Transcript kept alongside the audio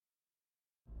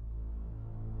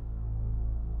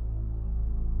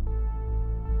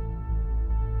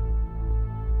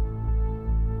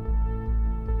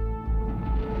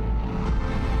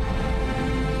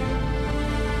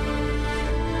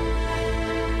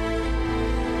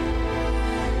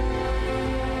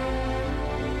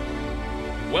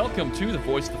Welcome to the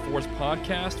Voice of the Force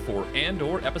podcast for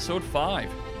Andor Episode 5,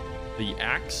 The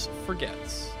Axe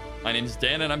Forgets. My name is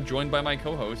Dan, and I'm joined by my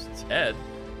co-hosts, Ed.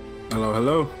 Hello,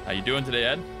 hello. How you doing today,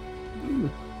 Ed?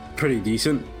 Pretty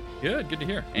decent. Good to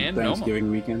hear. And Thanksgiving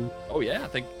Noma. weekend. Oh yeah,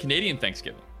 Canadian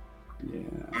Thanksgiving.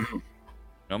 Yeah.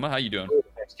 Noma, how you doing?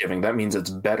 Thanksgiving, that means it's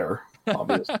better,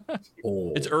 obviously.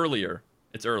 It's earlier.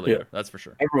 Yeah. That's for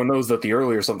sure. Everyone knows that the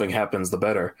earlier something happens, the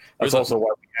better. That's also why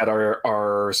we had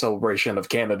our celebration of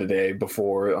Canada Day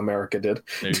before America did.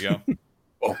 There you go.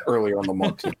 Well, earlier on the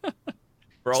month.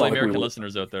 For all the American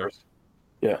listeners out there.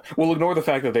 Yeah. We'll ignore the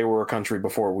fact that they were a country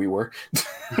before we were.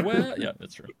 Well, yeah,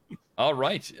 that's true. All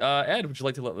right. Ed, would you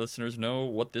like to let listeners know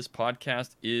what this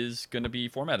podcast is going to be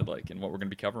formatted like and what we're going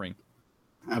to be covering?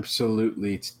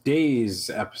 Absolutely. Today's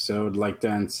episode, like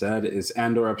Dan said, is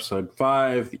Andor Episode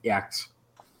 5,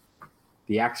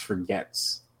 The Axe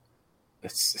Forgets.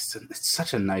 It's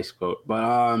such a nice quote.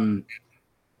 But,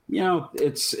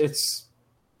 it's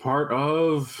part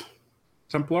of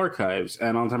Temple Archives.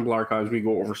 And on Temple Archives, we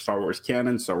go over Star Wars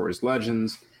canon, Star Wars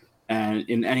legends. And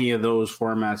in any of those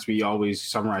formats, we always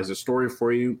summarize the story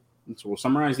for you. And so we'll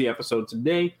summarize the episode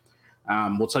today.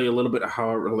 We'll tell you a little bit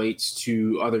how it relates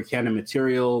to other canon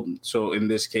material. So in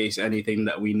this case, anything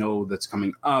that we know that's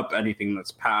coming up, anything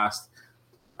that's past.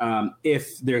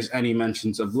 If there's any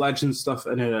mentions of legend stuff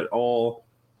in it at all.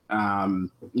 Have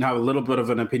a little bit of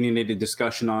an opinionated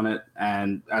discussion on it.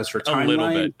 And as for timeline... A little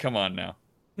bit. Come on now.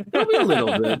 It'll be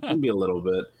a little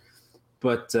bit.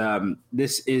 But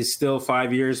this is still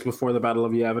 5 years before the Battle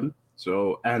of Yavin.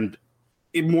 So, and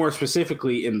more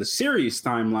specifically in the series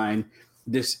timeline,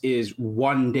 this is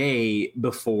 1 day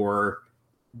before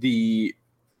the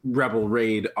Rebel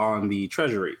raid on the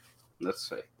Treasury, let's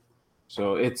say.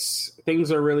 So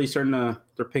things are really starting to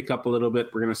pick up a little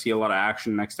bit. We're going to see a lot of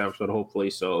action next episode, hopefully.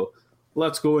 So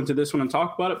let's go into this one and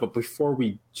talk about it. But before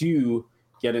we do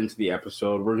get into the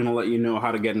episode, we're going to let you know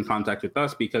how to get in contact with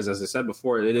us because, as I said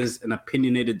before, it is an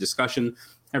opinionated discussion.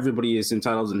 Everybody is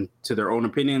entitled to their own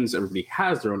opinions. Everybody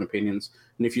has their own opinions.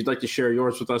 And if you'd like to share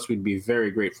yours with us, we'd be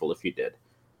very grateful if you did.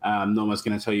 Noma's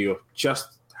going to tell you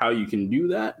just how you can do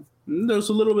that. And there's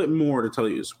a little bit more to tell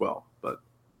you as well. But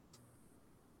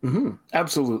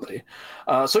Absolutely.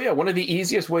 One of the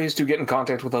easiest ways to get in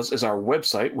contact with us is our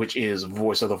website, which is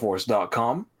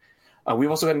voiceoftheforce.com.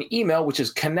 We've also got an email, which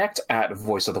is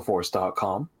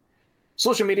connect@voiceoftheforce.com.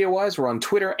 Social media-wise, we're on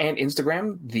Twitter and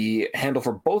Instagram. The handle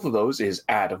for both of those is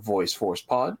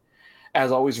 @VoiceForcePod.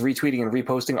 As always, retweeting and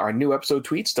reposting our new episode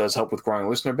tweets does help with growing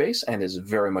listener base and is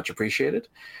very much appreciated.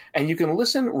 And you can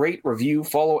listen, rate, review,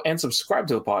 follow, and subscribe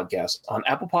to the podcast on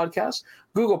Apple Podcasts,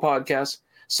 Google Podcasts,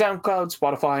 SoundCloud,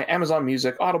 Spotify, Amazon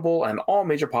Music, Audible, and all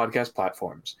major podcast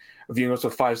platforms. Reviewing us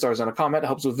with 5 stars and a comment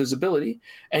helps with visibility,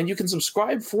 and you can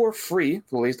subscribe for free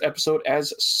for the latest episode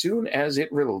as soon as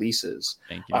it releases.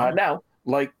 Thank you. Now,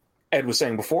 like Ed was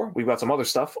saying before, we've got some other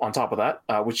stuff on top of that,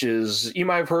 which is, you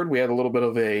might have heard, we had a little bit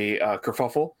of a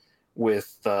kerfuffle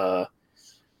with,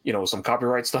 some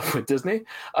copyright stuff with Disney.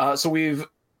 So we've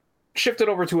shifted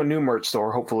over to a new merch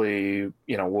store. Hopefully,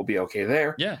 we'll be okay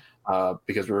there. Yeah.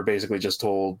 Because we were basically just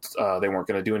told they weren't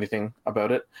going to do anything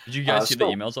about it. Did you guys see the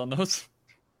emails on those?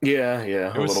 Yeah.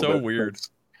 It was so weird.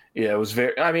 Yeah, it was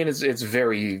very. I mean, it's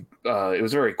very. It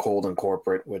was very cold and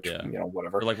corporate, which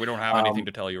whatever. We're like, we don't have anything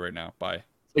to tell you right now. Bye.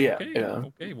 Yeah.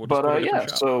 Okay. We'll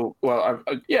just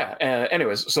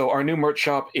anyways, so our new merch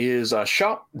shop is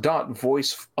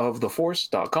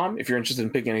shop.voiceoftheforce.com. If you're interested in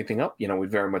picking anything up,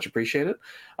 we'd very much appreciate it.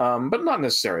 But not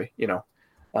necessary.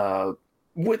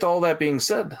 With all that being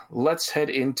said, let's head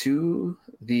into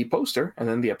the poster and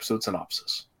then the episode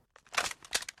synopsis.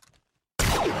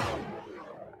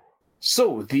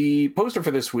 So the poster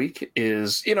for this week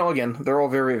is, again, they're all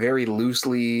very, very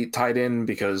loosely tied in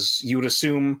because you would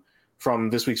assume from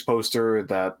this week's poster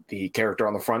that the character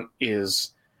on the front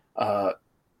is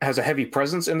has a heavy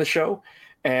presence in the show.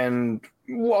 And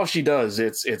while she does,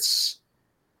 it's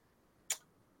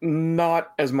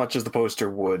not as much as the poster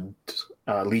would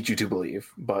lead you to believe.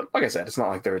 But like I said, it's not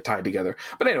like they're tied together.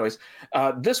 But anyways,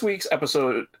 this week's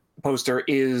episode poster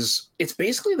it's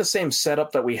basically the same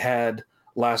setup that we had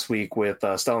last week with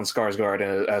Stellan Skarsgård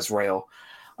as Rael.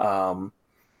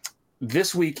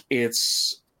 This week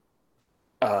it's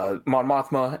Mon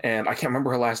Mothma, and I can't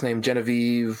remember her last name,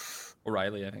 Genevieve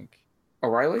O'Reilly, I think.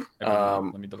 O'Reilly? Let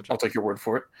me double check. I'll take your word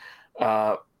for it.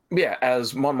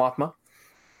 As Mon Mothma.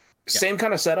 Yeah. Same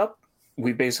kind of setup.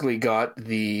 We basically got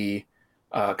the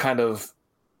kind of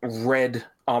red,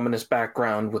 ominous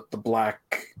background with the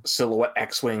black silhouette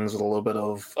X-Wings with a little bit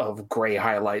of gray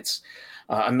highlights.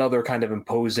 Another kind of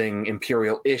imposing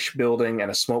Imperial-ish building and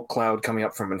a smoke cloud coming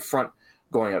up from in front,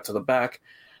 going out to the back.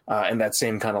 and that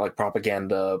same kind of like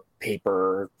propaganda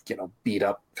paper, beat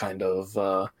up kind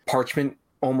of parchment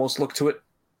almost look to it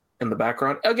in the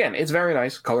background. Again, it's very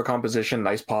nice. Color composition,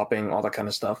 nice popping, all that kind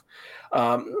of stuff.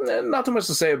 Not too much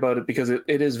to say about it because it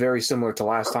is very similar to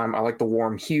last time. I like the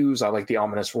warm hues. I like the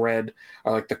ominous red. I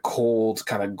like the cold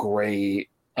kind of gray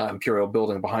Imperial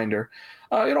building behind her.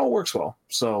 It all works well.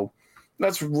 So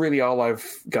that's really all I've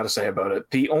got to say about it.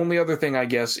 The only other thing, I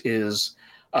guess, is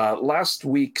last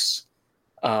week's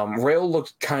Rail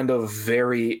looked kind of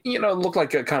very, looked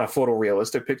like a kind of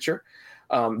photorealistic picture.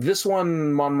 This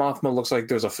one, Mon Mothma, looks like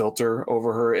there's a filter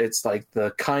over her. It's like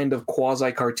the kind of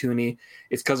quasi-cartoony.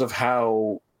 It's because of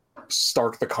how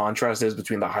stark the contrast is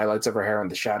between the highlights of her hair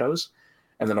and the shadows,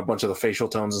 and then a bunch of the facial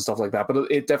tones and stuff like that. But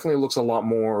it definitely looks a lot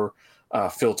more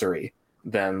filtery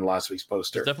than last week's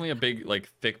poster. There's definitely a big, like,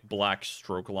 thick black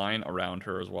stroke line around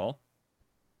her as well.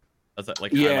 That's that,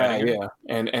 like, yeah,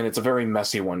 and it's a very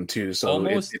messy one too. So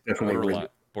almost it definitely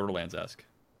Borderlands-esque.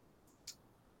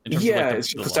 Yeah, it's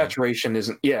just the saturation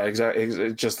isn't. Yeah, exactly.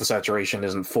 It's just the saturation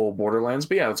isn't full Borderlands.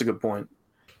 But yeah, that's a good point.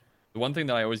 The one thing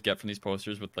that I always get from these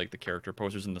posters with like the character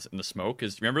posters in the smoke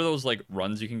is, remember those like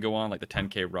runs you can go on, like the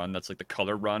 10K run that's like the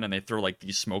color run, and they throw like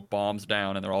these smoke bombs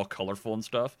down and they're all colorful and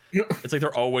stuff. It's like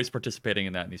they're always participating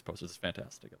in that in these posters. It's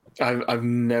fantastic. I've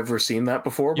never seen that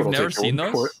before. You've never seen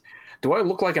those? Do I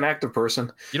look like an active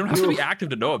person? You don't have to be active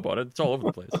to know about it. It's all over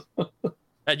the place.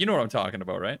 Ed, you know what I'm talking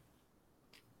about, right?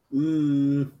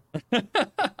 I'll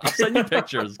send you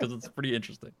pictures because it's pretty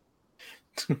interesting.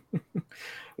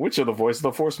 Which of the Voice of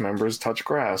the Force members touch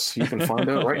grass? You can find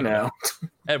out right now.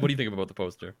 Ed, what do you think about the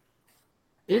poster?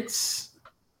 It's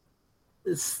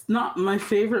not my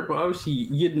favorite, but obviously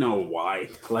you'd know why.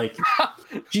 Like,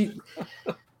 she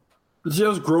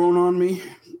was growing on me.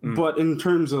 But in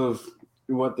terms of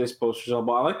what this poster's all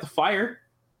about, I like the fire.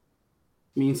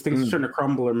 Means things are starting to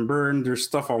crumble and burn. There's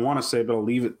stuff I want to say, but I'll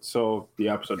leave it so the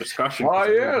episode discussion. Ah,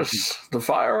 yes, the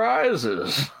fire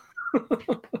rises. All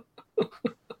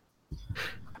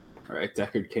right,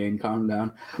 Deckard Cain, calm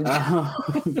down.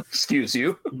 Excuse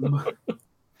you.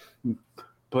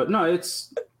 But no,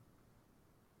 it's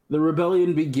the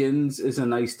Rebellion Begins is a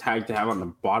nice tag to have on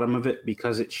the bottom of it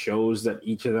because it shows that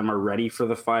each of them are ready for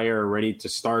the fire, ready to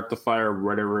start the fire,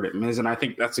 whatever it is. And I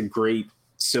think that's a great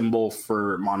symbol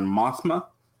for Mon Mothma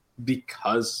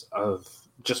because of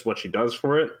just what she does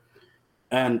for it.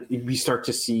 And we start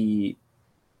to see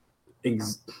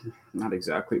not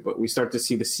exactly, but we start to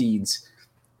see the seeds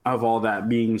of all that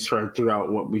being spread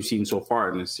throughout what we've seen so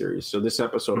far in this series. So this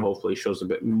episode hopefully shows a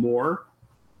bit more,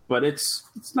 but it's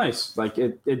nice. Like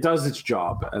it does its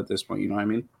job at this point. You know what I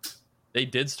mean? They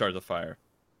did start the fire.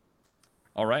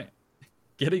 All right.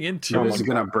 Getting into Who's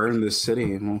going to burn this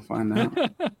city, and we'll find out.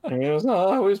 It was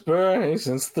always burning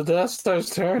since the Death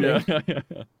Star's turning. Yeah.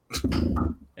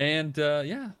 And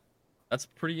that's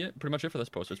pretty much it for this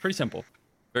poster. It's pretty simple.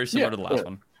 Very similar to the last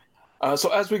one.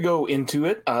 So as we go into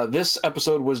it, this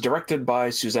episode was directed by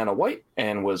Susanna White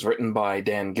and was written by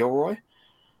Dan Gilroy.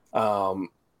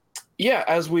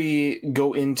 As we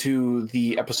go into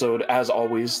the episode, as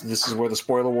always, this is where the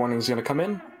spoiler warning is going to come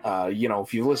in.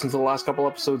 If you've listened to the last couple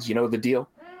episodes, you know the deal.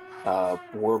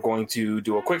 We're going to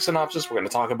do a quick synopsis. We're going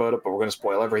to talk about it, but we're going to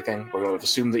spoil everything. We're going to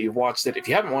assume that you've watched it. If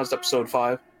you haven't watched episode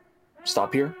 5,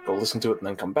 stop here, go listen to it, and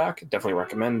then come back. Definitely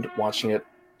recommend watching it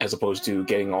as opposed to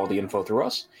getting all the info through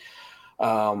us.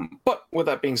 But with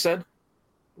that being said,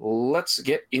 let's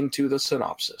get into the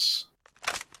synopsis.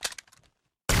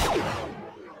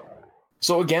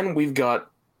 So again, we've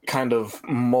got kind of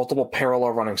multiple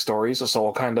parallel running stories, so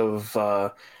we'll kind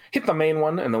of hit the main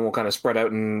one, and then we'll kind of spread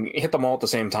out and hit them all at the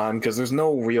same time, because there's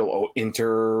no real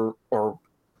interplay.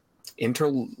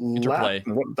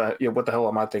 What the hell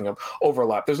am I thinking of?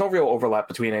 Overlap. There's no real overlap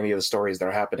between any of the stories that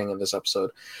are happening in this episode.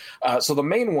 So the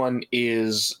main one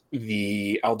is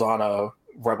the Aldana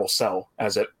Rebel Cell,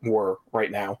 as it were right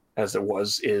now, as it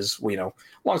was, is,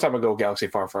 long time ago, galaxy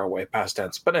far, far away, past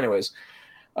tense. But anyways,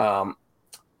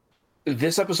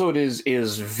 this episode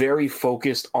is very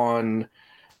focused on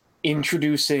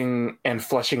introducing and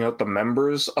fleshing out the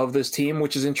members of this team,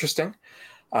 which is interesting.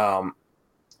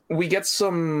 We get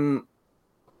some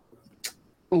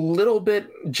little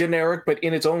bit generic, but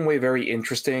in its own way very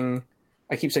interesting.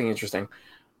 I keep saying interesting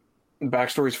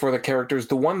backstories for the characters.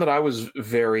 The one that I was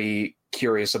very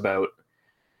curious about,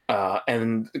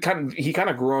 and he kind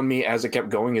of grew on me as it kept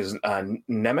going, is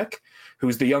Nemec,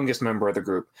 who's the youngest member of the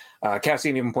group.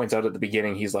 Cassian even points out at the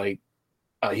beginning, he's like,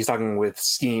 he's talking with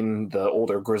Skeen, the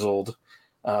older grizzled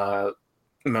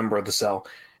member of the cell,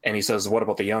 and he says, "What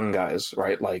about the young guys,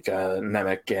 right? Like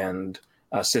Nemec and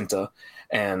Cinta.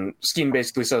 And Skeen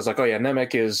basically says like, oh yeah,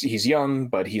 Nemec he's young,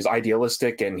 but he's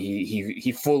idealistic, and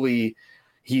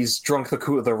he's drunk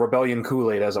the rebellion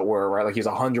Kool-Aid, as it were, right? Like he's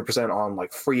 100% on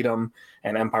like freedom,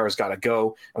 and Empire's got to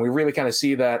go. And we really kind of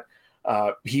see that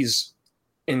he's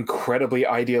incredibly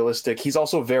idealistic. He's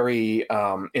also very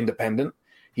independent.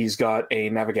 He's got a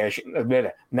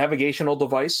navigational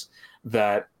device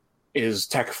that is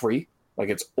tech-free. Like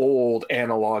it's old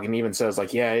analog, and even says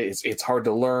like, yeah, it's hard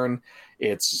to learn.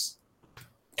 It's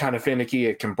kind of finicky.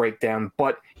 It can break down,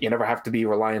 but you never have to be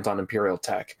reliant on Imperial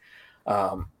tech.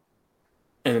 And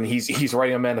then he's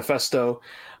writing a manifesto.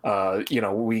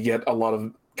 We get a lot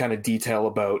of kind of detail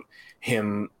about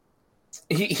him.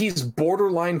 He's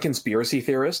borderline conspiracy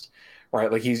theorist,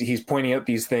 right? Like he's pointing out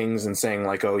these things and saying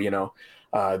like, oh,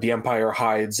 the Empire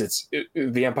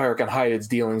the Empire can hide its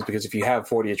dealings because if you have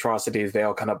 40 atrocities, they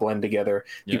all kind of blend together.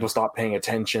 Yeah. People stop paying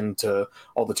attention to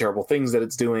all the terrible things that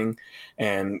it's doing,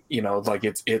 and like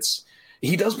it's.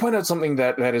 He does point out something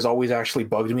that has always actually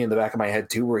bugged me in the back of my head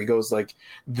too, where he goes like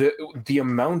the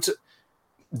amount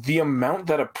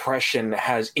that oppression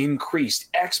has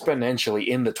increased exponentially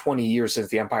in the 20 years since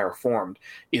the Empire formed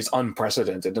is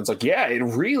unprecedented. And it's like, yeah, it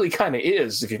really kind of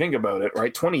is if you think about it,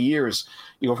 right? 20 years,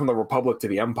 you go from the Republic to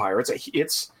the Empire.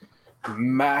 It's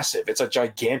massive. It's a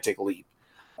gigantic leap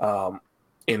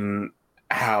in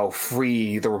how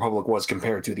free the Republic was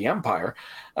compared to the Empire.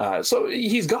 So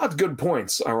he's got good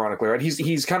points, ironically, right?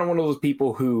 He's kind of one of those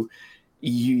people who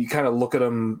you kind of look at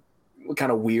him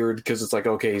kind of weird because it's like,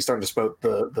 okay, he's starting to spout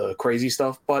the crazy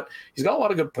stuff, but he's got a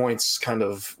lot of good points kind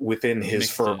of within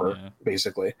his fervor,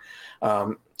 basically.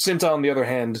 Cinta, on the other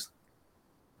hand,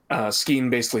 Skeen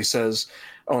basically says,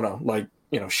 oh no, like,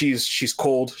 she's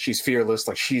cold, she's fearless,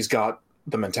 like she's got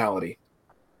the mentality,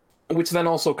 which then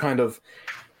also kind of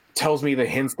tells me the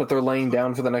hints that they're laying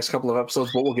down for the next couple of episodes,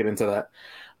 but we'll get into that.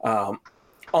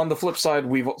 On the flip side,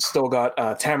 we've still got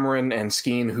Tamarin and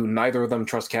Skeen, who neither of them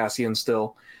trust Cassian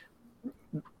still.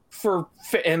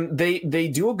 And they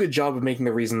do a good job of making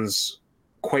the reasons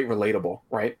quite relatable,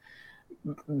 right?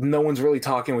 No one's really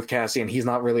talking with Cassian. He's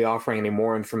not really offering any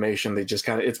more information. They just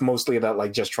it's mostly that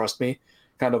like, just trust me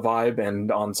kind of vibe.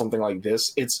 And on something like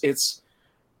this, it's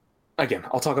again,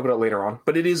 I'll talk about it later on,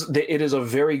 but it is a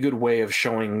very good way of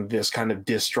showing this kind of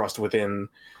distrust within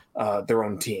their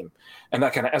own team. And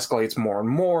that kind of escalates more and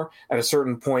more. At a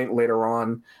certain point later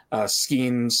on,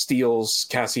 Skeen steals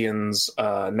Cassian's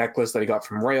necklace that he got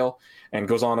from Rail and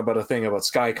goes on about a thing about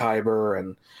Sky Kyber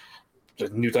and a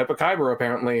new type of Kyber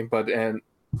apparently,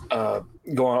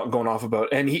 going off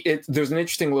about, and there's an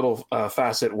interesting little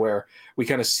facet where we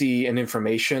kind of see an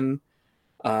information,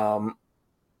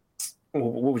 what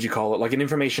would you call it? Like an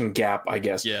information gap, I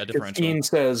guess. Yeah, differential. Skeen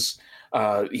says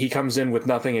he comes in with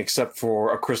nothing except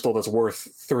for a crystal that's worth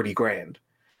 30 grand.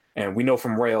 And we know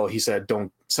from Rail, he said,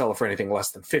 don't sell it for anything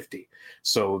less than 50.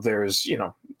 So there's,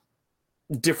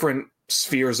 different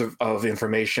spheres of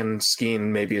information.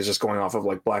 Skeen maybe is just going off of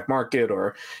like black market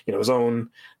or, his own,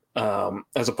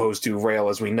 as opposed to Rail,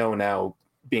 as we know now,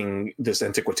 being this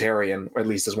antiquitarian, or at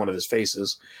least as one of his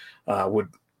faces, would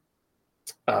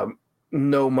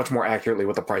know much more accurately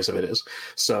what the price of it is.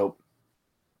 So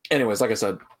anyways, like I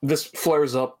said, this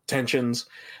flares up tensions,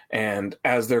 and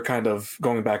as they're kind of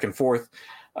going back and forth,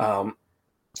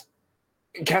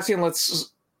 Cassian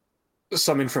lets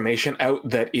some information out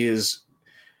that is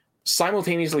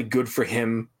simultaneously good for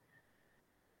him,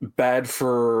 bad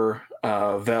for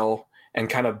Vel, and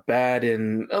kind of bad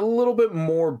in a little bit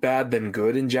more bad than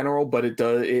good in general, but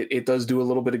it does do a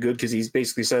little bit of good because he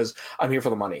basically says, I'm here for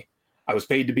the money. I was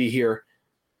paid to be here.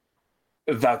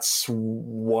 That's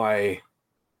why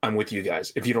I'm with you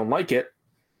guys. If you don't like it,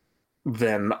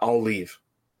 then I'll leave.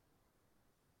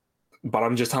 But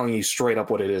I'm just telling you straight up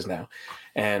what it is now.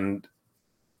 And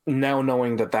now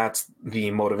knowing that that's the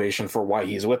motivation for why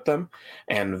he's with them,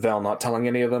 and Vel not telling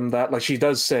any of them that, like she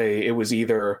does say it was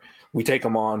either we take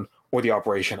them on or the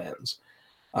operation ends.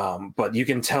 But you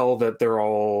can tell that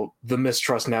the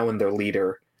mistrust now in their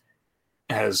leader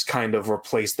has kind of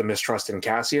replaced the mistrust in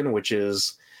Cassian, which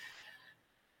is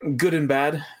good and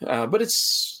bad, but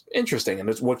it's interesting, and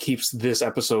it's what keeps this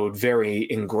episode very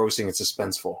engrossing and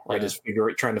suspenseful, right? Yeah. Is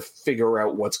trying to figure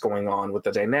out what's going on with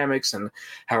the dynamics and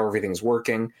how everything's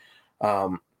working.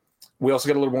 We also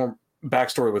get a little more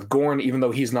backstory with Gorn, even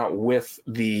though he's not with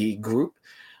the group.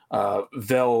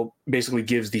 Vel basically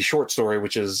gives the short story,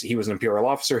 which is he was an Imperial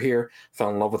officer here, fell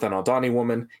in love with an Aldani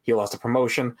woman, he lost a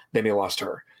promotion, then he lost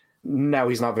her. Now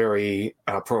he's not very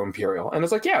pro-Imperial. And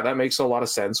it's like, yeah, that makes a lot of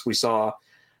sense. We saw,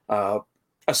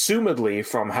 assumedly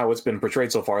from how it's been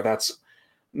portrayed so far, that's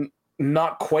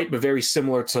not quite, but very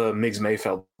similar to Migs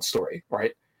Mayfeld's story,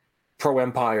 right?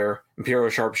 pro-Empire, Imperial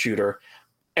sharpshooter,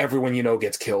 everyone you know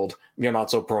gets killed. You're not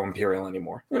so pro-Imperial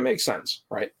anymore. It makes sense,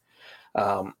 right?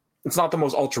 It's not the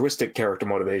most altruistic character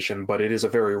motivation, but it is a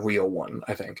very real one,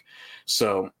 I think.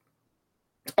 So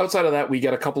outside of that, we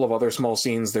get a couple of other small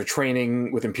scenes. They're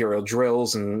training with Imperial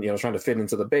drills and, trying to fit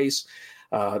into the base.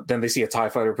 Then they see a TIE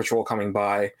fighter patrol coming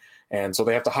by, and so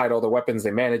they have to hide all their weapons.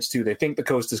 They manage to. They think the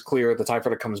coast is clear. The TIE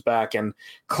fighter comes back and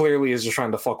clearly is just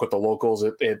trying to fuck with the locals.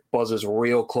 It buzzes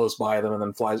real close by them and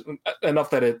then flies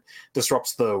enough that it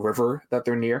disrupts the river that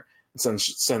they're near. It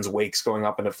sends wakes going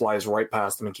up, and it flies right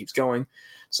past them and keeps going.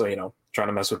 So, trying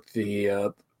to mess with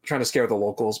trying to scare the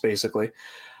locals, basically.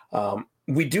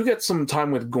 We do get some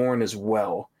time with Gorn as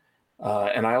well.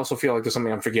 And I also feel like there's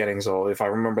something I'm forgetting, so if I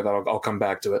remember that, I'll come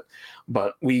back to it.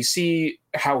 But we see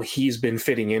how he's been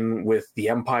fitting in with the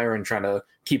Empire and trying to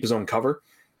keep his own cover.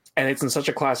 And it's in such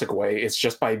a classic way. It's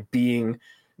just by being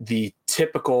the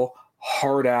typical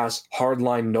hard-ass,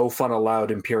 hard-line, no fun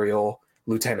allowed Imperial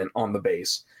lieutenant on the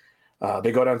base.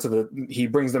 They go down to he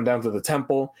brings them down to the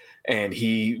temple, and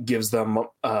he gives them,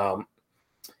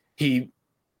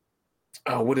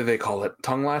 what do they call it?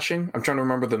 Tongue lashing? I'm trying to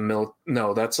remember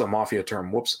no, that's a mafia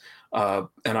term. Whoops. And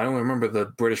I only remember the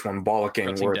British one,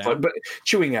 bollocking, but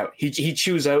chewing out. He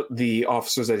chews out the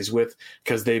officers that he's with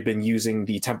because they've been using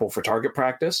the temple for target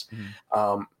practice.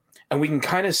 Mm-hmm. And we can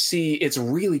kind of see, it's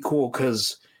really cool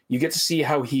because you get to see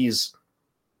how he's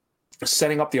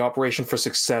setting up the operation for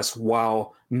success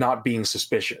while not being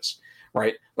suspicious,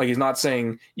 right? Like, he's not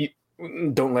saying,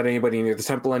 don't let anybody near the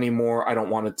temple anymore. I don't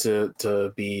want it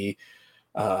to be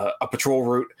a patrol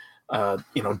route.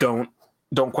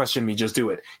 Don't question me, just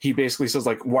do it. He basically says,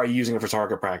 like, why are you using it for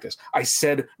target practice? I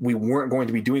said we weren't going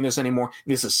to be doing this anymore.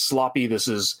 This is sloppy. This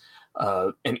is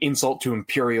an insult to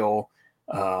Imperial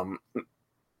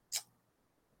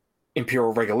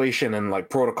regulation and like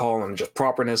protocol and just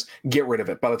properness. Get rid of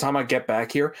it. By the time I get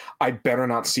back here, I better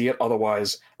not see it.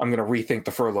 Otherwise, I'm going to rethink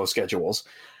the furlough schedules.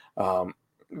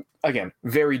 Again,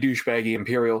 very douchebaggy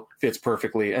Imperial, fits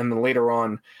perfectly. And then later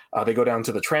on, they go down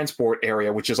to the transport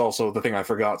area, which is also the thing I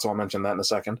forgot, so I'll mention that in a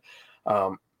second.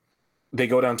 They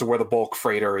go down to where the bulk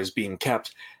freighter is being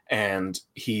kept, and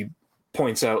he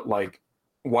points out, like,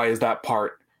 why is that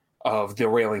part of the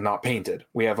railing not painted?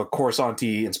 We have a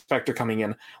Coruscanti inspector coming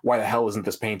in. Why the hell isn't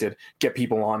this painted? Get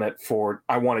people on it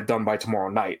I want it done by tomorrow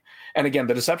night. And again,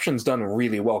 the deception's done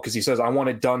really well, because he says, I want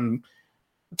it done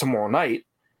tomorrow night,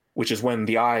 which is when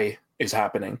the eye is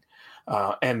happening.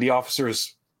 And the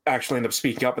officers actually end up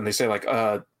speaking up, and they say, like,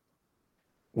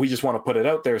 we just want to put it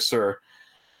out there, sir,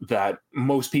 that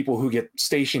most people who get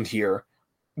stationed here,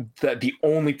 that the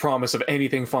only promise of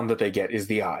anything fun that they get is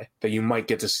the eye, that you might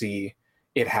get to see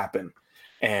it happen.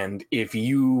 And if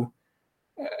you,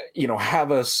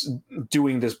 have us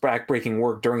doing this backbreaking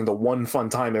work during the one fun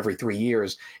time every 3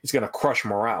 years, it's going to crush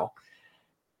morale.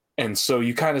 And so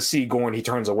you kind of see Gorn, he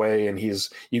turns away, and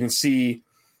you can see,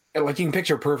 like, you can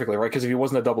picture it perfectly, right? Because if he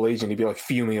wasn't a double agent, he'd be like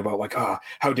fuming about, like,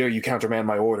 how dare you countermand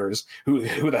my orders? Who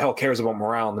the hell cares about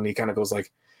morale? And then he kind of goes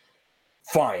like,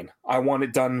 fine, I want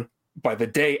it done by the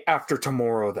day after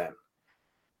tomorrow then.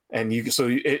 And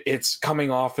it's coming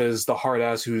off as the hard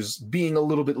ass who's being a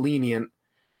little bit lenient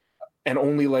and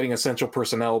only letting essential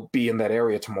personnel be in that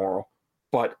area tomorrow.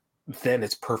 But then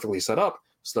it's perfectly set up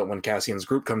so that when Cassian's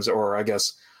group comes, or I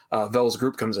guess Vel's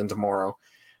group comes in tomorrow,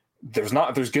 there's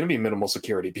going to be minimal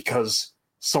security because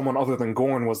someone other than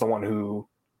Gorn was the one who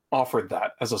offered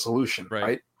that as a solution,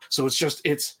 right? So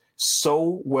it's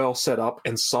so well set up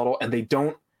and subtle, and they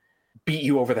don't beat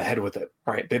you over the head with it,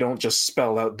 right? They don't just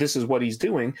spell out, this is what he's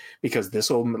doing because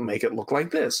this will make it look like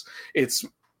this. It's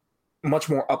much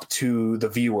more up to the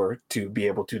viewer to be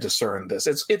able to discern this.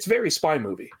 It's very spy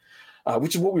movie,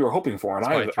 which is what we were hoping for. And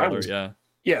I was,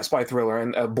 spy thriller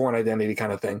and a Bourne Identity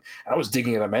kind of thing. And I was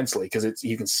digging it immensely because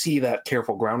you can see that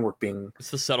careful groundwork being.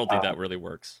 It's the subtlety that really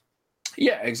works.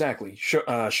 Yeah, exactly. Show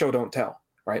don't tell,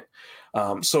 right?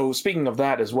 So speaking of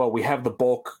that as well, we have the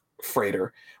bulk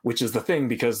freighter, which is the thing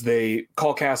because they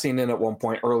call Cassian in at one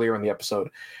point earlier in the episode,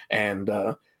 and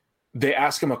they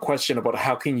ask him a question about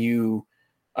how can you.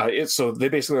 So they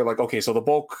basically are like, okay, so the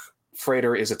bulk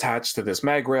freighter is attached to this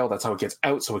mag rail. That's how it gets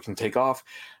out, so it can take off.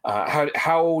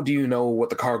 How do you know what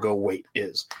the cargo weight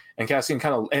is? And Cassian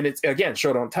and it's again,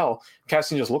 show don't tell.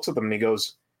 Cassian just looks at them and he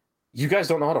goes, "You guys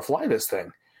don't know how to fly this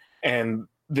thing." And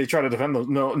they try to defend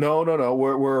them.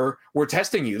 No. We're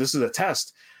testing you. This is a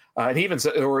test. And he even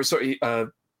said,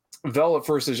 Vel at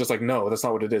first is just like, no, that's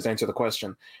not what it is. Answer the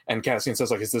question. And Cassian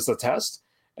says, like, is this a test?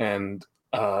 And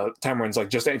Tamarin's like,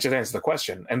 just answer the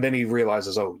question. And then he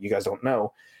realizes, oh, you guys don't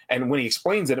know. And when he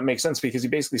explains it, it makes sense because he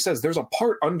basically says there's a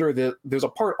part on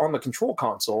the control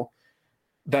console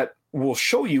that will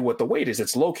show you what the weight is.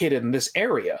 It's located in this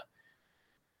area.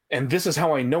 And this is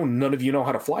how I know none of you know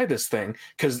how to fly this thing,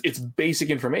 because it's basic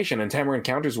information. And Tamara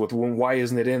counters with, well, why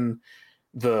isn't it in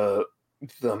the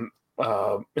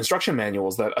instruction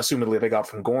manuals that assumedly they got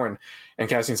from Gorn? And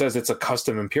Cassian says it's a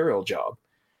custom Imperial job.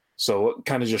 So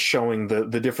kind of just showing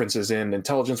the differences in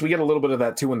intelligence. We get a little bit of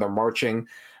that too when they're marching.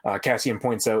 Cassian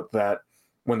points out that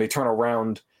when they turn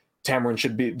around, Tamarin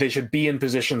should be in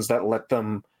positions that let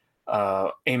them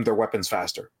aim their weapons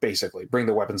faster, basically bring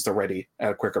their weapons to ready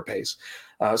at a quicker pace.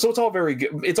 So it's all very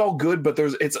good. It's all good, but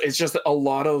it's just a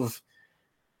lot of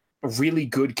really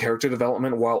good character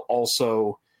development while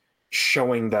also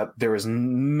showing that there is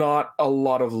not a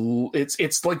lot of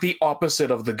it's like the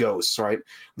opposite of the Ghosts, right?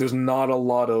 There's not a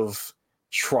lot of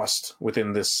trust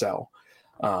within this cell.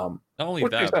 Not only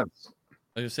that,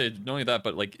 I was say not only that,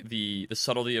 but like the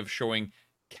subtlety of showing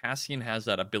Cassian has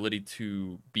that ability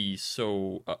to be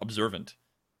so observant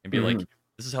and be like,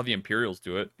 this is how the Imperials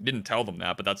do it. He didn't tell them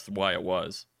that, but that's why it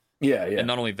was. Yeah. And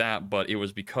not only that, but it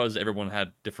was because everyone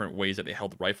had different ways that they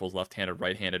held rifles, left-handed,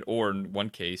 right-handed, or in one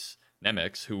case,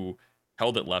 Nemix, who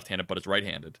held it left-handed but is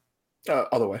right-handed.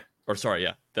 Other way. Or sorry,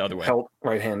 yeah, the other way. Held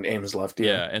right hand, aims left.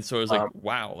 Yeah, and so it was like,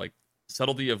 wow, like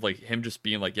subtlety of like him just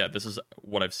being like, yeah, this is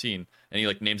what I've seen, and he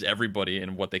like names everybody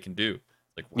and what they can do.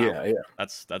 Like, wow, yeah,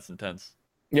 that's intense.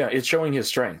 Yeah, it's showing his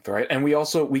strength, right? And we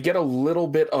get a little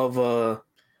bit of a,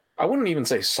 I wouldn't even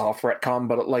say soft retcon,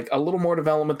 but like a little more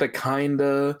development that kind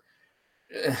of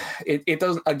it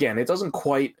doesn't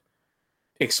quite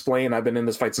explain I've been in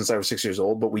this fight since I was 6 years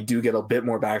old, but we do get a bit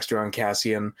more backstory on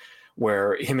Cassian,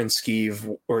 where him and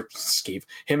Skeen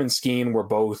were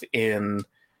both in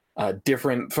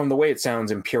different, from the way it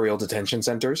sounds, Imperial detention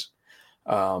centers.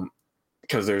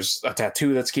 Because there's a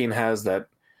tattoo that Skeen has that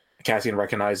Cassian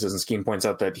recognizes, and Skeen points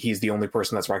out that he's the only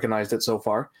person that's recognized it so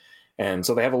far. And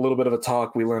so they have a little bit of a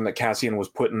talk. We learn that Cassian was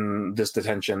put in this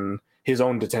his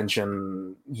own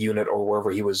detention unit, or wherever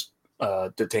he was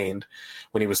detained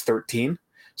when he was 13.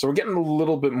 So we're getting a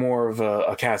little bit more of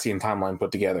a Cassian timeline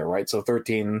put together, right? So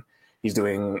 13, he's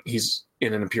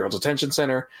in an Imperial detention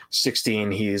center.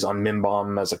 16, he's on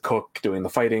Minbom as a cook doing the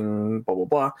fighting, blah,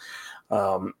 blah,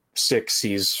 blah. 6,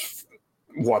 he's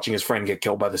watching his friend get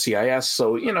killed by the CIS.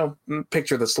 So,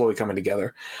 picture that's slowly coming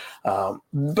together.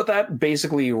 But that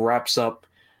basically wraps up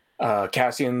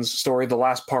Cassian's story. The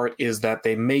last part is that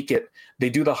they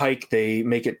do the hike, they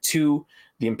make it to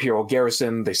the Imperial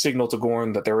garrison, they signal to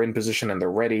Gorn that they're in position and they're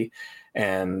ready,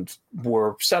 and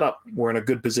we're set up. We're in a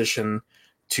good position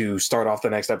to start off the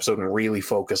next episode and really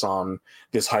focus on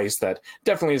this heist that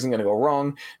definitely isn't going to go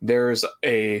wrong. There's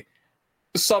a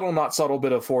subtle, not subtle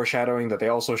bit of foreshadowing that they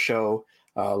also show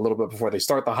a little bit before they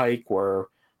start the hike, where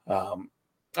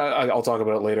I'll talk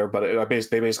about it later, but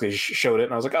they basically showed it,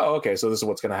 and I was like, oh, okay, so this is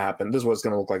what's going to happen. This is what it's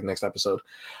going to look like next episode.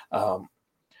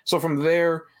 So from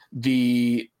there,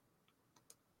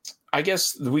 I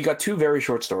guess we got three very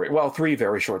short stories.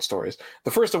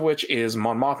 The first of which is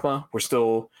Mon Mothma. We're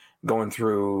still going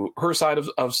through her side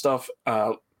of stuff.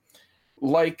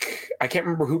 Like, I can't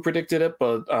remember who predicted it,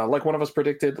 but like one of us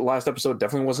predicted, last episode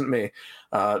definitely wasn't me.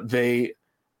 They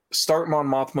start Mon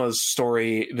Mothma's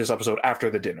story this episode after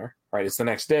the dinner, right? It's the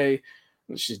next day.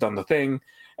 She's done the thing.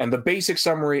 And the basic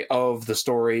summary of the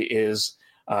story is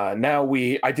I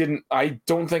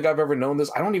don't think I've ever known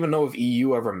this. I don't even know if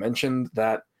EU ever mentioned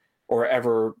that or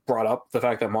ever brought up the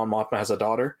fact that Mon Mothma has a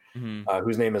daughter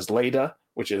whose name is Leida,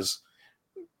 which is,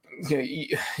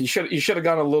 you should have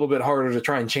gone a little bit harder to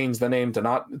try and change the name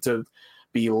to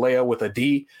be Leia with a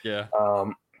D. Yeah.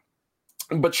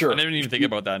 But sure. I didn't even think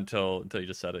about that until you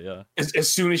just said it, yeah.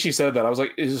 As soon as she said that, I was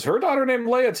like, is her daughter named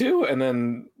Leia too? And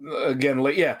then again,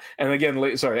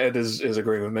 sorry, Ed is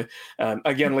agreeing with me. And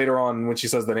again, later on, when she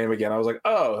says the name again, I was like,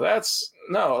 oh, that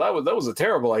was a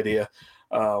terrible idea.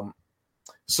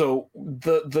 So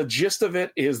the gist of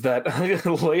it is that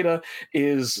Leida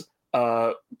is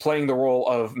playing the role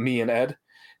of me and Ed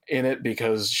in it,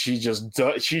 because she just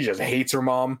hates her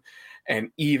mom,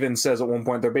 and even says at one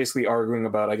point they're basically arguing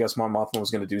about, I guess Mon Mothma was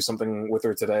going to do something with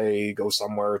her today, go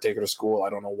somewhere, take her to school, I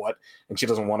don't know what, and she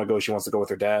doesn't want to go. She wants to go with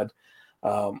her dad.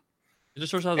 It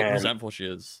just shows how resentful she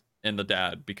is in the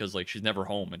dad, because like she's never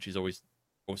home and she's always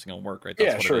focusing on work, right?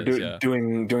 That's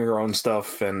doing her own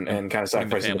stuff and kind of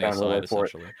sacrificing the family for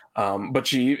it. But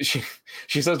she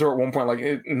says to her at one point,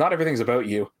 like, not everything's about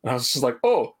you. And I was just like,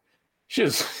 oh,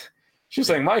 she's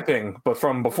saying my thing, but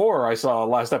from before I saw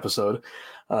last episode,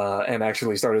 and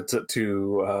actually started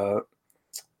to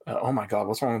oh my god,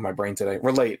 what's wrong with my brain today?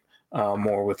 Relate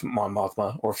more with Mon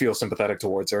Mothma, or feel sympathetic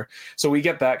towards her. So we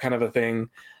get that kind of a thing,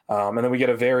 and then we get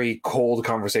a very cold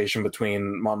conversation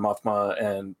between Mon Mothma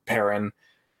and Perrin,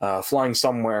 flying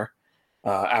somewhere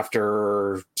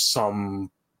after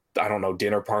some, I don't know,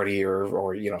 dinner party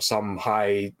or some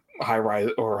high rise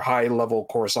or high level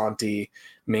Coruscanti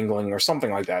mingling or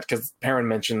something like that. Because Perrin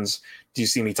mentions, "Do you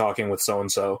see me talking with so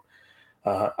and so?"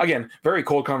 Again, very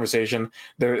cold conversation.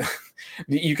 There,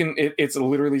 it's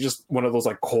literally just one of those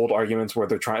like cold arguments where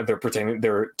they're pretending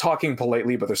they're talking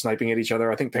politely, but they're sniping at each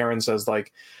other. I think Perrin says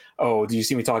like, "Oh, do you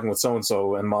see me talking with so and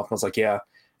so?" And Mothma's like, "Yeah,"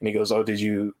 and he goes, "Oh, did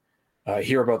you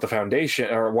hear about the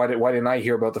Foundation, or why didn't I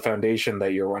hear about the Foundation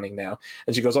that you're running now?"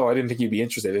 And she goes, "Oh, I didn't think you'd be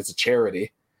interested. It's a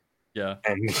charity." Yeah.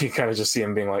 And you kind of just see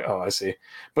him being like, "Oh, I see,"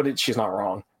 but she's not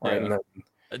wrong, right? Yeah.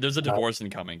 And There's a divorce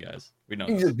incoming, guys. We know.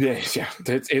 This. Yeah,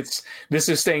 this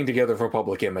is staying together for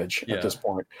public image at this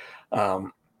point.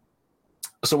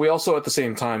 So we also at the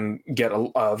same time get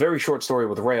a very short story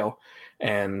with Rail,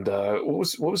 and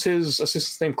what was his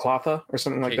assistant's name? Clotha or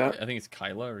something like that. I think it's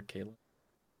Kyla or Kayla.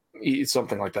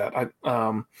 Something like that.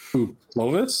 Who,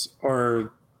 Clovis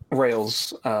or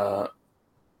Rail's?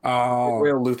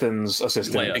 Rail Luthen's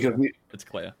assistant. Clea. Because It's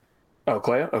Clea. Oh,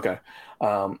 Clea? Okay.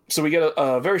 So we get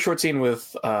a very short scene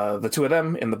with the two of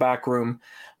them in the back room.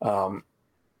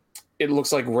 It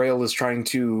looks like Rail is trying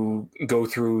to go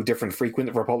through different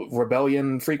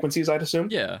rebellion frequencies, I'd assume.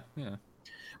 Yeah.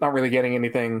 Not really getting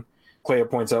anything. Clea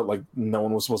points out like no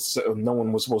one was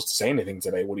supposed to say anything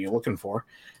today. What are you looking for?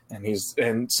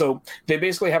 And so they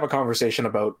basically have a conversation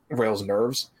about Rail's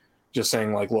nerves, just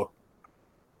saying like, look,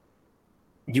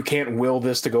 you can't will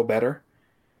this to go better.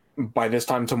 By this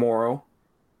time tomorrow,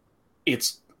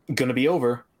 it's going to be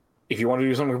over. If you want to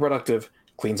do something productive,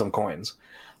 clean some coins.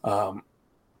 And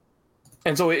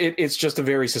so it's just a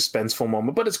very suspenseful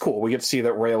moment, but it's cool. We get to see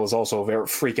that Rail is also very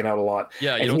freaking out a lot.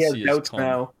 Yeah, you and don't he has see doubts his tone.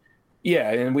 now.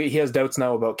 Yeah, and he has doubts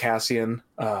now about Cassian.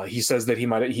 He says that he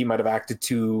might have acted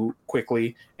too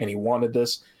quickly, and he wanted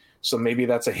this. So maybe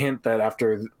that's a hint that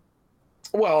after.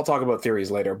 Well, I'll talk about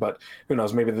theories later, but who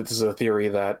knows? Maybe this is a theory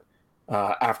that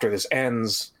after this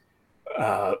ends,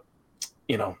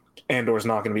 Andor's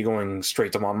not going to be going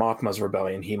straight to Mon Mothma's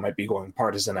rebellion. He might be going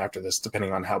partisan after this,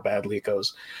 depending on how badly it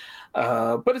goes.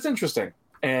 But it's interesting.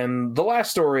 And the last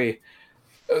story,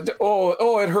 it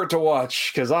hurt to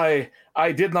watch because I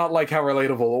did not like how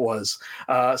relatable it was.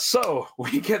 So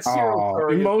we get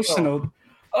emotional.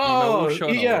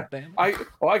 Emotional yeah. damage.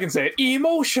 I can say it.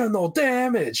 Emotional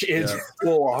damage is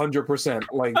 100%.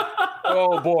 Like,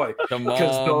 oh boy, The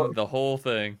mom, the whole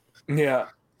thing. Yeah.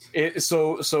 The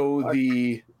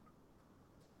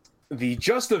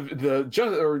gist of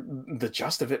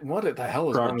it. What the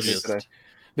hell is wrong with me today?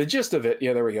 The gist of it.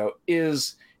 Yeah, there we go.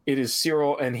 It is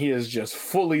Cyril, and he is just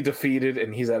fully defeated,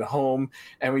 and he's at home,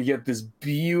 and we get this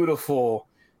beautiful,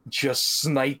 just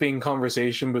sniping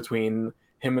conversation between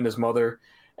him and his mother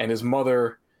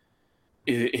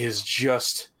is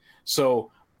just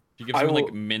so. You give someone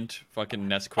like mint fucking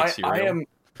Nesquik cereal.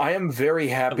 I am very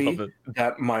happy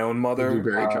that my own mother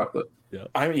blueberry chocolate. Yeah.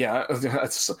 I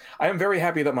am very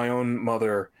happy that my own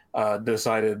mother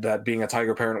decided that being a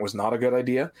tiger parent was not a good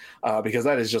idea, because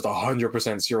that is just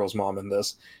 100% Cyril's mom in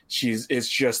this. It's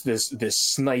just this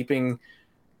sniping,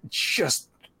 just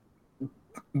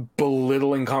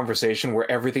belittling conversation where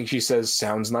everything she says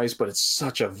sounds nice, but it's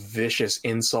such a vicious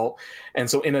insult. And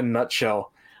so, in a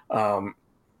nutshell,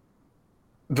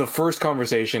 the first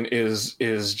conversation is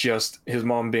just his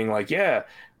mom being like, "Yeah,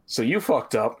 so you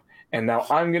fucked up, and now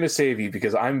I'm going to save you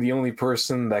because I'm the only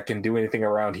person that can do anything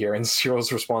around here." And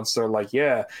Cyril's response are like,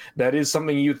 "Yeah, that is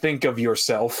something you think of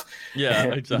yourself."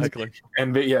 Yeah, exactly.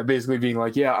 And basically being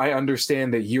like, "Yeah, I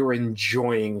understand that you're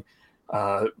enjoying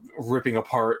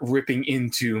ripping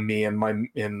into me in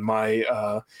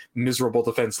my miserable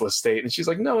defenseless state." And she's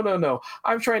like, no,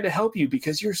 I'm trying to help you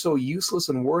because you're so useless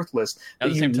and worthless at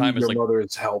the same time, your it's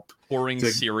mother's help. Pouring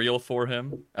cereal for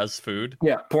him as food.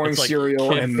 Yeah, pouring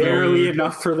cereal and barely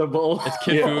enough for the bowl. It's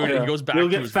kid food. Yeah. He goes back. You'll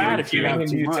to get his fat food if you have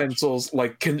too utensils,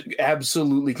 like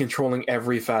absolutely controlling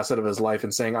every facet of his life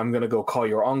and saying, "I'm going to go call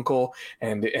your uncle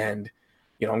and I'm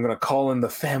going to call in the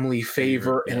family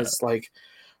favor." And it's like.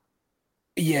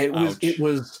 Yeah, it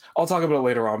was. I'll talk about it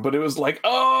later on, but it was like,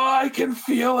 I can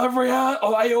feel every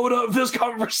iota of this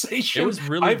conversation. It was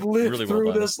really, I've lived really through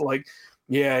well this. Like,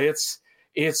 yeah, it's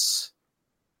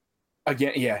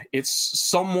again, yeah, it's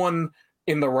someone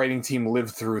in the writing team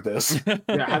lived through this.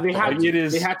 Yeah, they had to.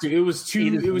 They had to. It was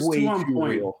too on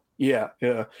point. Real. Yeah.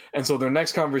 And so their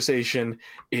next conversation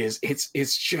is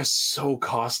it's just so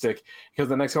caustic because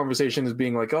the next conversation is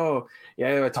being like, "Oh,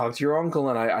 yeah, I talked to your uncle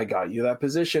and I got you that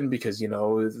position because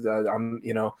I'm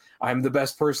the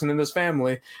best person in this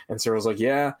family." And Cyril's like,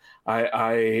 "Yeah,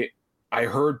 I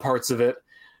heard parts of it,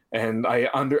 And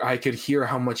I could hear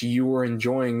how much you were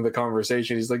enjoying the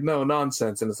conversation. He's like, no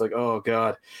nonsense. And it's like, oh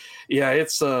God. Yeah,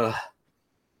 it's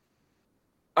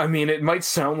I mean, it might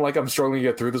sound like I'm struggling to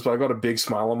get through this, but I got a big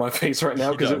smile on my face right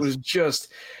now because it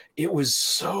was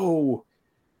so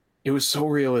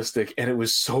realistic and it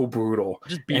was so brutal.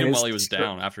 Just beat him while he was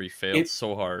down after he failed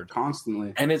so hard.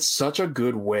 Constantly. And it's such a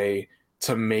good way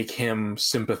to make him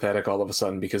sympathetic all of a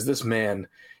sudden, because this man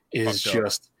is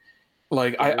just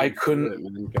like, I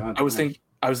couldn't, I was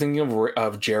thinking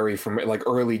of Jerry from like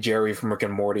early Jerry from Rick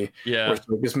and Morty. Yeah, where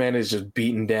like, this man is just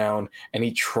beaten down, and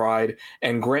he tried,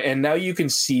 and now you can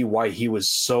see why he was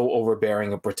so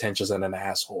overbearing and pretentious and an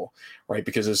asshole, right?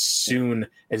 Because as soon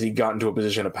as he got into a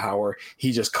position of power,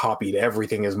 he just copied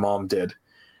everything his mom did,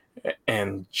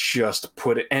 and just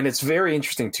put it. And it's very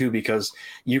interesting too, because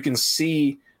you can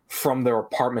see from their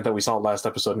apartment that we saw last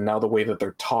episode, and now the way that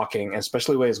they're talking,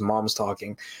 especially the way his mom's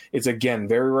talking, it's again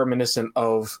very reminiscent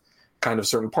of kind of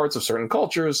certain parts of certain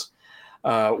cultures,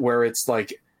 where it's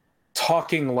like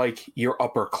talking like you're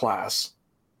upper class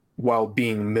while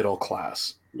being middle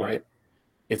class, right?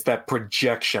 It's that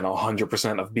projection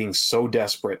 100% of being so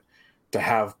desperate to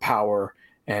have power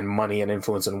and money and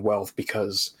influence and wealth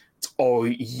because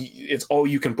it's all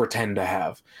you can pretend to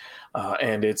have.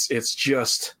 And it's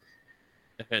just,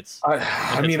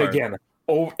 I mean, hard. Again,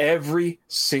 every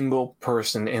single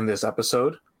person in this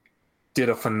episode did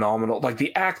a phenomenal, like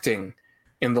the acting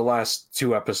in the last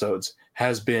 2 episodes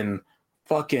has been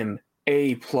fucking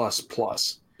A++.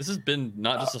 This has been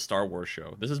not just a Star Wars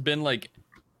show. This has been like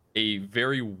a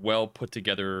very well put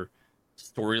together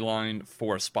storyline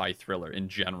for a spy thriller in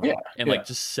general, like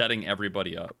just setting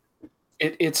everybody up.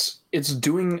 It's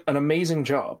doing an amazing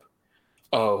job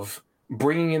of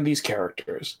bringing in these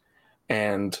characters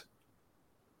and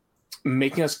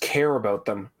making us care about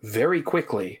them very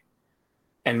quickly,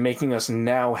 and making us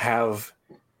now have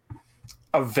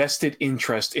a vested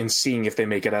interest in seeing if they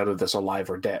make it out of this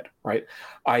alive or dead, right?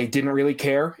 I didn't really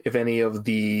care if any of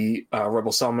the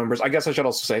Rebel Cell members, I guess I should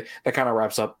also say, that kind of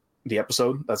wraps up the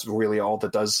episode. That's really all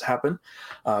that does happen.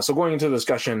 So going into the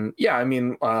discussion, I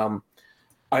mean,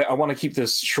 I want to keep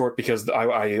this short because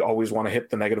I always want to hit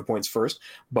the negative points first.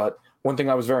 But one thing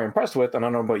I was very impressed with, and I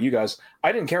don't know about you guys,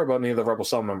 I didn't care about any of the Rebel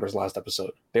Cell members last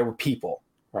episode. They were people,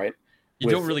 right? You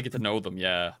don't really get to know them,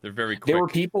 They're very quick. They were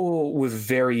people with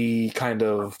very kind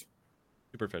of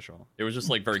superficial. It was just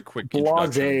like very quick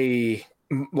blasé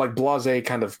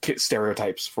kind of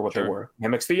stereotypes for what they were.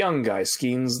 Nemik's the young guy.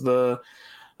 Skeen's the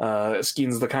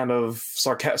kind of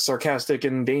sarcastic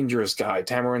and dangerous guy.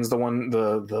 Tamarin's the one,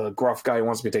 the gruff guy who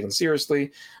wants to be taken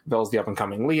seriously. Vel's the up and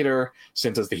coming leader.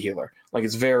 Cinta's the healer. Like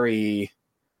it's very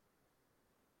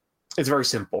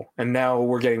simple. And now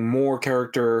we're getting more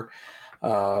character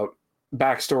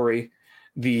backstory.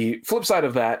 The flip side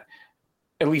of that,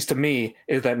 at least to me,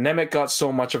 is that Nemik got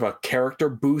so much of a character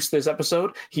boost this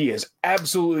episode. He is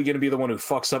absolutely going to be the one who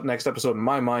fucks up next episode in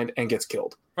my mind and gets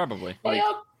killed. Probably. Like,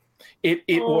 it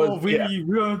was.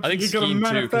 I think you got a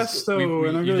manifesto,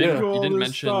 and I'm going to do all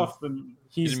this stuff, and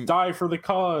he's die for the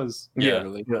cause. Yeah.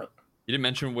 You didn't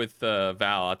mention with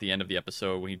Val at the end of the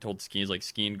episode when he told Skeen, like,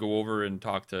 Skeen, go over and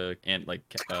talk to the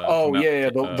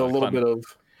little bit of.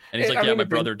 And he's like, my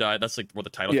brother died. That's like where the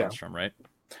title comes from, right?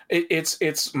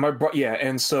 It's my brother.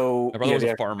 And so my brother was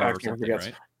a farmer or something,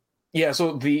 right? Yeah.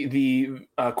 So the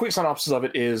quick synopsis of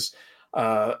it is,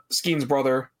 Skeen's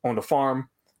brother owned a farm.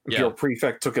 Imperial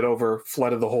Prefect took it over,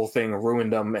 flooded the whole thing,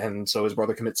 ruined him, and so his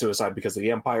brother committed suicide because of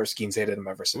the Empire. Skeen's hated him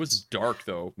ever since. It was dark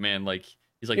though, man. Like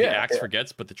he's like, the axe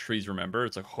forgets, but the trees remember.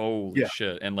 It's like, holy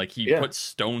shit. And like he put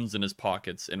stones in his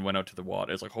pockets and went out to the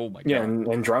water. It's like, oh my god. Yeah,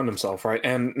 and drowned himself, right?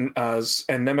 And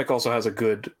Nemik also has a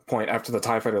good point after the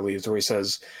TIE fighter leaves where he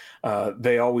says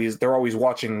they're always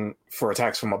watching for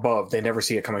attacks from above. They never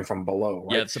see it coming from below,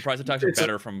 right? Yeah, the surprise attacks are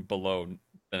better from below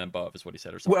than above is what he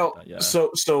said, or something like that. Yeah.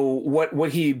 So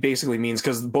what he basically means,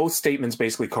 because both statements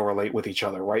basically correlate with each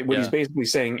other, right? What he's basically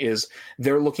saying is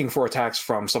they're looking for attacks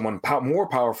from someone more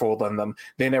powerful than them.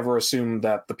 They never assume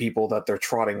that the people that they're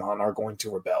trotting on are going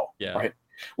to rebel, right?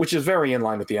 Which is very in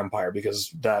line with the Empire, because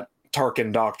that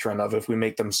Tarkin doctrine of if we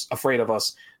make them afraid of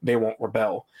us, they won't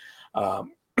rebel,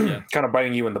 kind of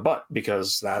biting you in the butt,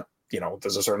 because that,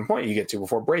 there's a certain point you get to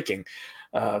before breaking.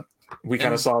 We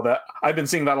kind of saw that. I've been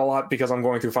seeing that a lot because I'm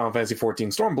going through Final Fantasy XIV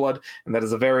Stormblood, and that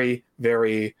is a very,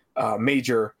 very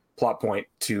major plot point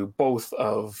to both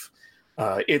of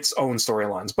its own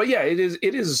storylines. But yeah, it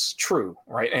is true,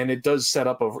 right? And it does set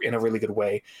up in a really good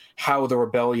way how the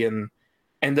rebellion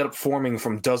ended up forming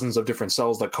from dozens of different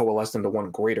cells that coalesced into one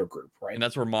greater group, right? And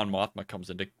that's where Mon Mothma comes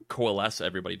in to coalesce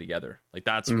everybody together. Like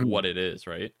that's what it is,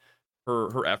 right?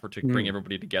 her effort to bring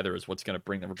everybody together is what's going to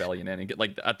bring the rebellion in and get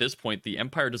like at this point the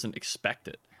Empire doesn't expect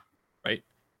it, right?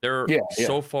 They're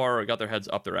so far got their heads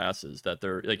up their asses that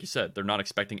they're, like you said, they're not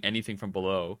expecting anything from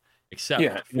below except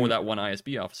for that one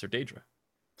ISB officer, Daedra.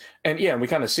 And we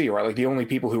kind of see, right, like the only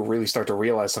people who really start to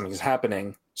realize something is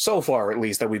happening so far, at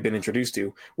least that we've been introduced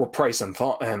to, were Price and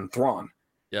Thrawn.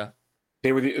 Yeah,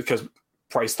 they were, because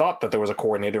Price thought that there was a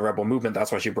coordinated rebel movement.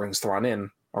 That's why she brings Thrawn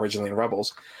in originally in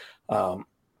Rebels.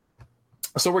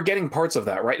 So we're getting parts of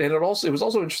that, right? And it was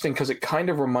also interesting because it kind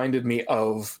of reminded me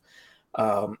of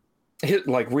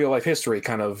like real life history,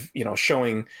 kind of,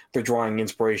 showing they're drawing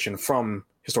inspiration from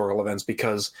historical events,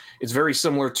 because it's very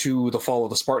similar to the fall of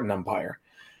the Spartan Empire,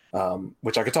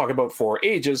 which I could talk about for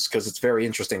ages because it's very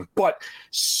interesting, but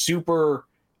super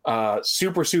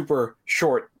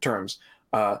short terms.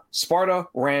 Sparta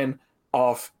ran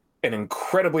off an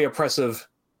incredibly oppressive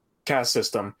caste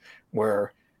system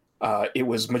where it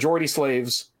was majority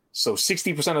slaves. So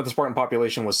 60% of the Spartan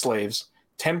population was slaves.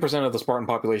 10% of the Spartan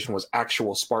population was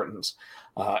actual Spartans.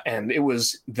 And it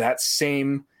was that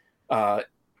same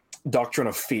doctrine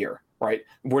of fear, right?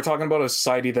 We're talking about a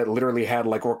society that literally had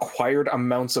like required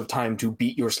amounts of time to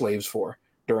beat your slaves for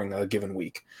during a given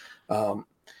week.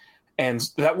 And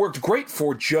that worked great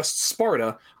for just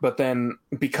Sparta, but then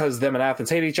because them and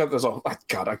Athens hate each other,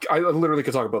 I literally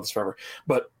could talk about this forever.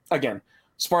 But again,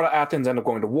 Sparta, Athens end up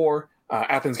going to war.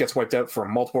 Athens gets wiped out for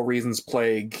multiple reasons,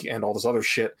 plague and all this other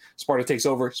shit. Sparta takes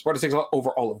over. Sparta takes over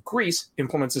all of Greece,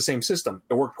 implements the same system.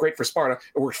 It worked great for Sparta.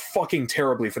 It worked fucking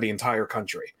terribly for the entire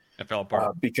country. It fell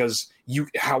apart. Because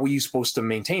how are you supposed to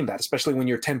maintain that? Especially when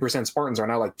your 10% Spartans are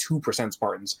now like 2%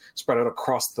 Spartans spread out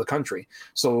across the country.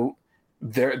 So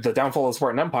the downfall of the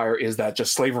Spartan Empire is that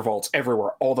just slave revolts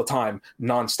everywhere all the time,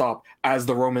 nonstop, as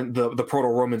the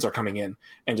proto-Romans are coming in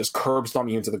and just curb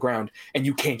stomping you into the ground, and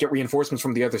you can't get reinforcements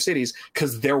from the other cities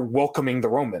because they're welcoming the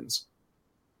Romans.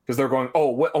 Because they're going, oh,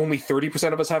 what, only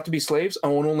 30% of us have to be slaves?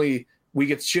 Oh, and only we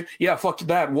get shit? Yeah, fuck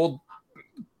that. We'll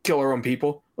kill our own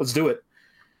people. Let's do it.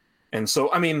 And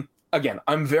so, I mean, again,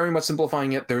 I'm very much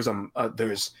simplifying it. There's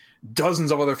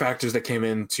dozens of other factors that came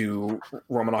into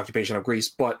Roman occupation of Greece,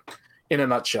 but in a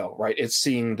nutshell, right? It's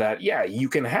seeing that, you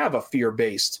can have a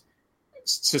fear-based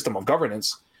system of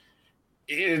governance.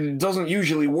 It doesn't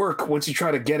usually work once you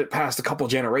try to get it past a couple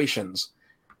generations.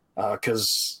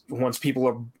 Because once people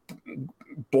are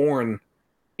born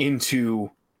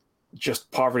into just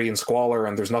poverty and squalor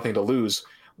and there's nothing to lose,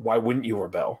 why wouldn't you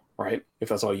rebel, right? If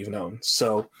that's all you've known.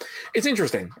 So it's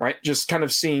interesting, right? Just kind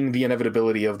of seeing the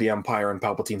inevitability of the Empire and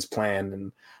Palpatine's plan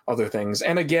and other things.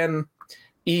 And again,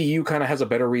 EU kind of has a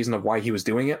better reason of why he was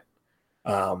doing it.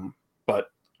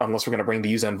 But unless we're going to bring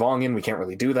the Yuuzhan Vong in, we can't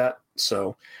really do that.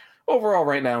 So overall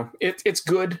right now, it's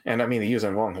good. And I mean, the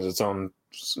Yuuzhan Vong has its own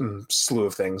slew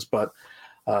of things, but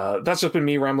that's just been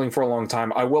me rambling for a long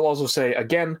time. I will also say,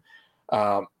 again,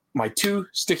 my two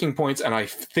sticking points, and I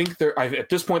think at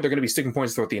this point, they're going to be sticking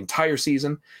points throughout the entire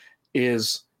season,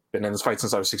 is been in this fight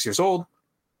since I was 6 years old.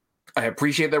 I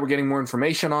appreciate that we're getting more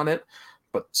information on it,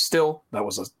 but still, that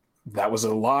was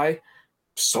a lie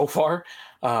so far.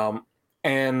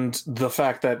 And the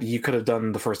fact that you could have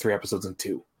done the first 3 episodes in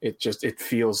 2. It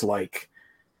feels like,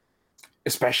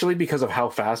 especially because of how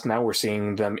fast now we're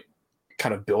seeing them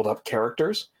kind of build up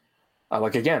characters.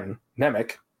 Like, again,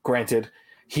 Nemec, granted,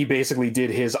 he basically did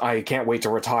his I can't wait to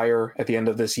retire at the end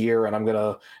of this year, and I'm going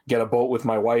to get a boat with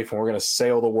my wife, and we're going to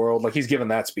sail the world. Like, he's given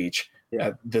that speech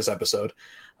at this episode.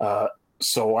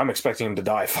 So I'm expecting him to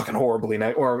die fucking horribly,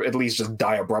 or at least just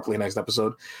die abruptly next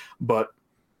episode. But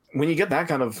when you get that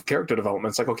kind of character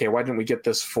development, it's like, okay, why didn't we get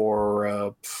this for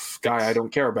a guy I don't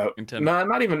care about? No,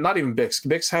 not even Bix.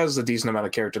 Bix has a decent amount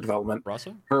of character development.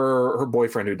 Russell? Her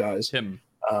boyfriend who dies. Tim.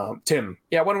 Tim.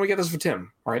 Yeah, why don't we get this for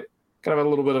Tim, right? Kind of a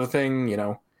little bit of a thing,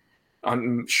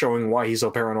 on showing why he's so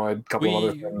paranoid, a couple of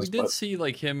other things. We did see,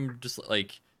 like, him just,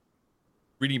 like,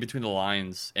 reading between the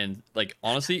lines, and, like,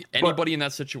 honestly, anybody in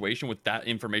that situation with that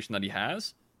information that he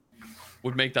has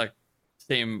would make that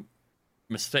same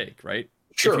mistake, right?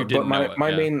 Sure, but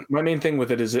my main thing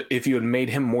with it is if you had made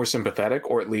him more sympathetic,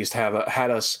 or at least had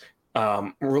us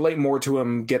relate more to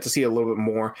him, get to see a little bit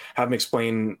more, have him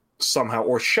explain somehow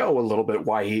or show a little bit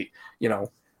why he,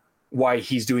 why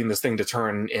he's doing this thing to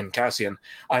turn in Cassian,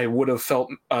 I would have felt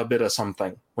a bit of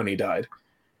something when he died.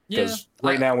 Because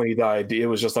now when he died, it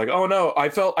was just like, oh no, I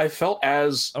felt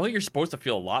as... I don't think you're supposed to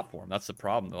feel a lot for him. That's the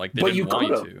problem. Like, they but didn't want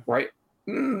you to. Right?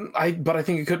 But I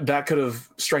think that could have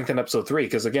strengthened episode 3,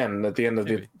 because again, at the end of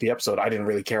the episode, I didn't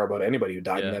really care about anybody who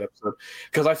died in that episode,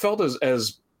 because I felt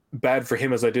as bad for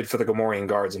him as I did for the Gamorrean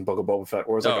guards in Book of Boba Fett,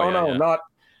 where it's like, not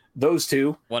those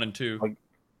two. 1 and 2. Like,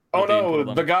 Oh what they input no,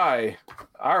 them. the guy.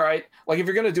 All right. Like if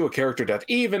you're gonna do a character death,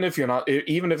 even if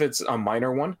it's a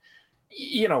minor one,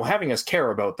 having us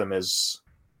care about them is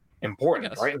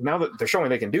important, right? Now that they're showing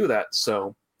they can do that,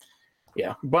 so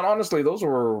yeah. But honestly, those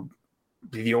were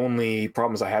the only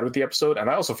problems I had with the episode, and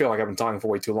I also feel like I've been talking for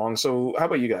way too long. So how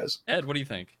about you guys? Ed, what do you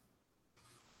think?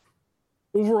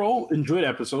 Overall, enjoyed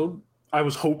episode. I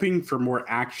was hoping for more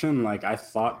action. Like I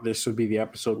thought this would be the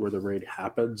episode where the raid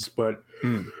happens, but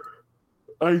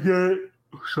I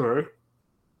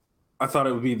thought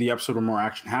it would be the episode where more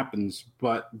action happens,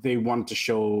 but they wanted to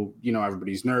show,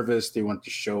 everybody's nervous. They want to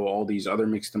show all these other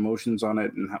mixed emotions on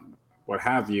it and what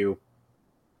have you.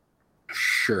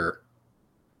 Sure.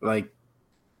 Like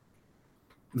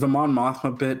the Mon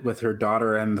Mothma bit with her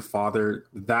daughter and the father,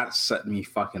 that set me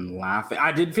fucking laughing.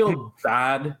 I did feel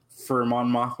bad for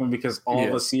Mon Mothma because all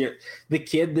of us see it. The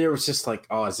kid there was just like,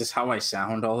 oh, is this how I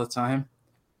sound all the time?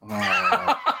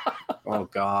 Oh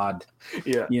God.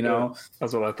 Yeah.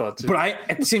 That's what I thought too. But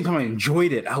at the same time, I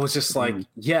enjoyed it. I was just like,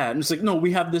 yeah. And it's like, no,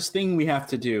 we have this thing we have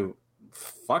to do.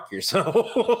 Fuck yourself.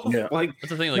 Yeah. Like,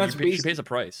 that's the thing. Like, she pays a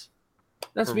price.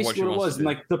 That's basically what it was. And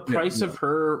like the price of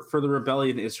her for the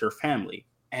rebellion is her family.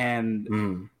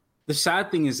 And the sad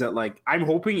thing is that, like, I'm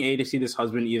hoping to see this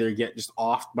husband either get just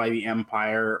offed by the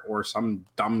Empire or some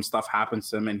dumb stuff happens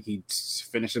to him and he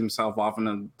finishes himself off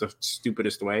in the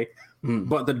stupidest way.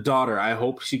 But the daughter, I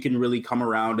hope she can really come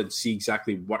around and see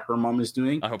exactly what her mom is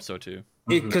doing. I hope so too.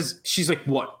 Because she's like,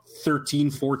 what, 13,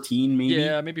 14 maybe?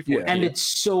 Yeah, maybe 14. And it's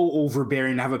so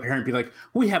overbearing to have a parent be like,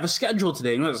 we have a schedule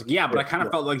today. And I was like, yeah, but I kind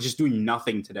of felt like just doing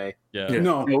nothing today. Yeah.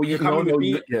 No, you're coming with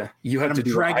me. You have to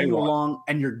drag you along,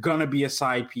 and you're going to be a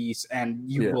side piece, and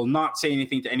you will not say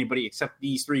anything to anybody except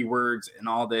these 3 words and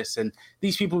all this. And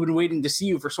these people have been waiting to see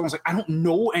you for someone's like, I don't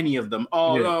know any of them.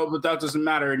 Oh, no, but that doesn't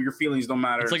matter, and your feelings don't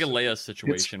matter. It's like a Leia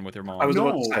situation with her mom. I was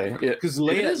about to say. Because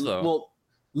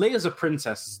Leia's a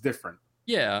princess. Is different.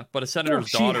 Yeah, but a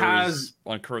senator's daughter is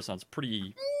on Coruscant's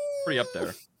pretty up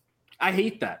there. I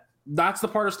hate that. That's the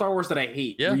part of Star Wars that I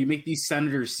hate. Yeah. Where you make these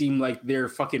senators seem like they're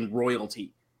fucking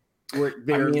royalty. Where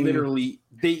they're literally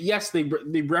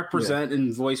they represent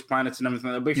and voice planets and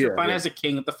everything. But if your planet has a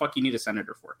king, what the fuck you need a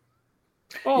senator for?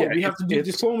 Oh, we have to do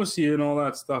diplomacy and all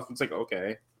that stuff. It's like,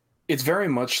 okay. It's very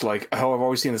much like how I've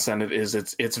always seen the Senate is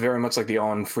it's very much like the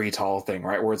on free tall thing,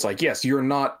 right? Where it's like, yes, you're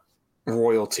not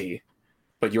royalty,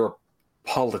 but you're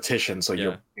politician, so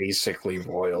you're basically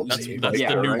royalty. That's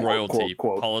the new royalty.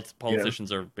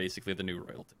 Politicians are basically the new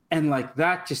royalty. And like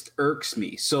that just irks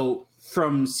me. So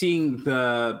from seeing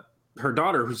her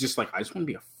daughter who's just like, I just want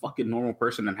to be a fucking normal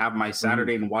person and have my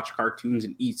Saturday and watch cartoons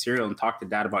and eat cereal and talk to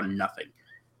dad about nothing.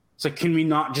 It's like, can we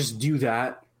not just do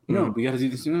that? No, we got to do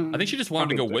this. I think she just wanted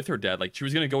to go with her dad. Like she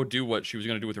was going to go do what she was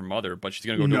going to do with her mother, but she's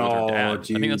going to go do it with her dad.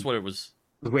 Dude. I think that's what it was.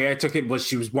 The way I took it was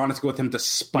she wanted to go with him to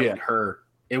spite her.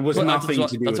 It was nothing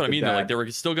to do. That's what I mean. Though. Like they were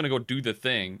still going to go do the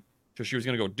thing, so she was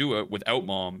going to go do it without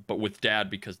mom, but with dad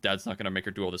because dad's not going to make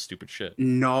her do all this stupid shit.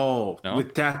 No,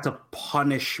 with dad to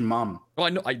punish mom. Well, I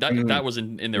know that was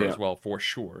in there as well for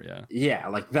sure. Yeah. Yeah,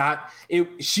 like that.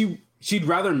 She'd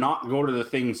rather not go to the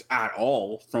things at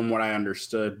all, from what I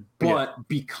understood. But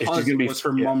because it was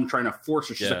her mom trying to force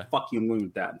her, she's like, "Fuck you, I'm going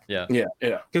with dad." Yeah.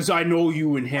 Because I know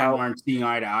you and him aren't seeing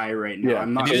eye to eye right now.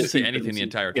 I'm not going to say anything the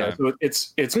entire time. So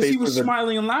it's because he was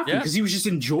smiling and laughing because he was just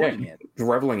enjoying it,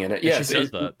 reveling in it. Yeah, she says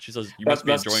that. She says, "You must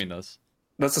be enjoying this."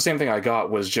 That's the same thing I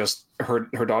got. Was just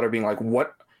her daughter being like,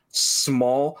 "What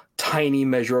small, tiny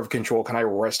measure of control can I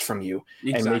wrest from you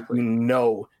and make you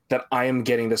know that I am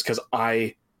getting this because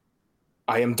I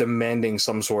am demanding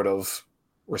some sort of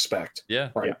respect." Yeah.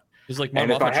 Right. He's like,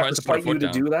 and if I have to fight you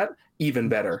to do that, even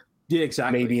better. Yeah,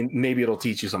 exactly. Maybe it'll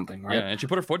teach you something, right? Yeah, and she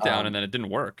put her foot down and then it didn't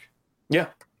work. Yeah.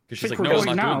 Because she's like, no,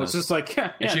 I'm not doing this. It's just like,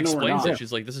 and she explains it.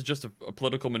 She's like, this is just a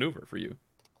political maneuver for you.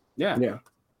 Yeah. Yeah.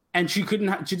 And she didn't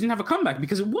have a comeback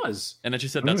because it was. And then she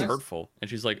said, that's hurtful. And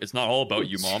she's like, it's not all about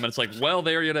you, mom. And it's like, well,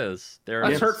 there it is.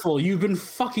 That's hurtful. You've been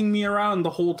fucking me around the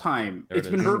whole time. It's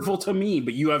been hurtful to me,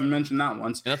 but you haven't mentioned that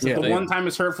once. That's the one time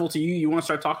it's hurtful to you, you want to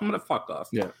start talking about it? Fuck off.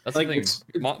 Yeah. That's like, the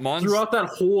thing. Throughout that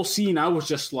whole scene, I was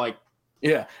just like,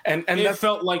 yeah, and it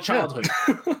felt like childhood.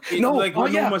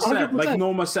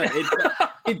 Noma said,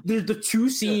 the two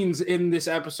scenes in this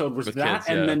episode was with that,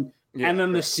 kids, and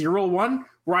then the Cyril one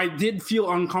where I did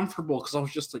feel uncomfortable because I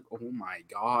was just like, oh my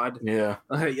god,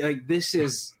 like this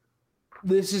is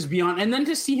beyond. And then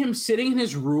to see him sitting in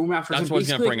his room after that's what I was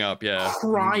gonna bring up,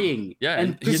 crying,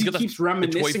 and he keeps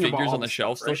reminiscing the toy figures about on the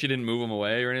shelf. Still, she didn't move them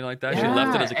away or anything like that. Yeah. She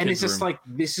left it as a kid's and it's just room. like,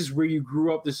 this is where you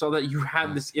grew up. This all that you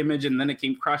had this image, and then it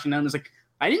came crashing down. It's like,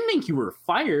 I didn't think you were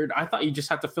fired. I thought you just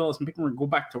had to fill out some paperwork and go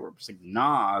back to work. It's like,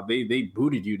 nah, they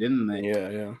booted you, didn't they?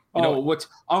 Yeah. What's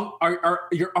are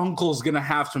your uncle's gonna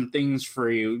have some things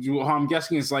for you? I'm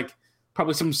guessing it's like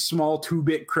probably some small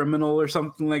 2-bit criminal or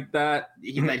something like that.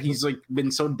 That he's like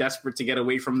been so desperate to get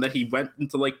away from that he went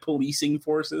into like policing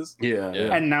forces. Yeah.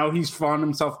 And now he's found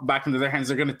himself back into their hands.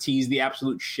 They're gonna tease the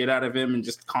absolute shit out of him and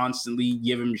just constantly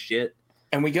give him shit.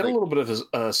 And we get a little bit of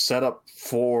a setup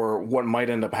for what might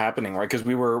end up happening, right? Because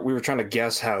we were trying to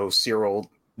guess how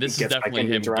Cyril. This is definitely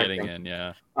him getting in,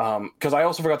 yeah. Because I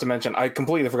also forgot to mention, I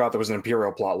completely forgot there was an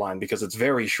Imperial plot line because it's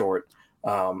very short.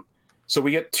 So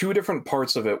we get 2 different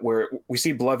parts of it where we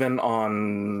see Blevin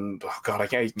on. Oh God, I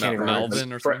can't even remember.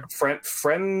 Melvin or something.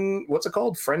 Friend, what's it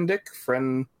called? Friendick. Let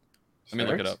me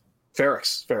look it up.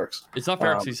 Ferrix. It's not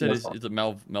Ferrix. He said it's a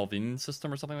Melvin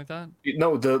system or something like that.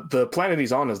 No, the planet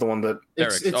he's on is the one that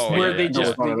it's where they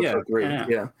just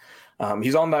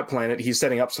he's on that planet. He's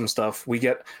setting up some stuff. We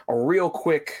get a real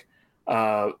quick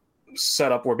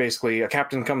setup where basically a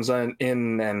captain comes in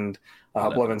and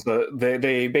Blevins.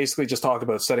 They basically just talk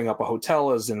about setting up a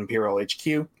hotel as an Imperial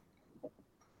HQ.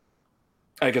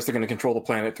 I guess they're going to control the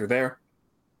planet through there.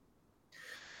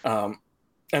 And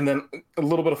then a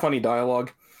little bit of funny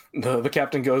dialogue. The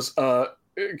captain goes,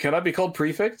 can I be called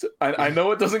prefect? I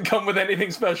know it doesn't come with anything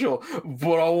special,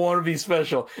 but I want to be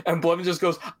special. And Blevin just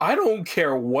goes, I don't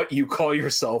care what you call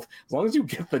yourself, as long as you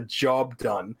get the job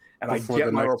done. And before I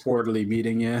get my report. Quarterly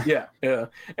meeting, yeah.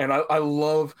 And I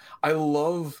love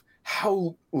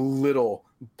how little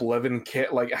Blevin can,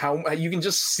 like how you can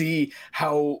just see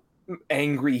how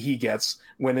angry he gets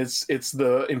when it's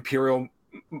the Imperial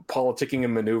politicking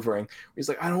and maneuvering. He's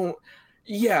like,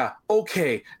 yeah,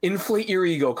 okay, inflate your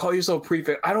ego, call yourself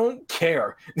prefect. I don't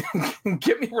care.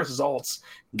 Get me results.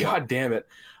 God damn it.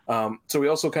 So we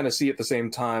also kind of see at the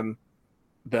same time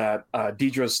that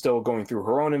Deidre's still going through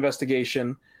her own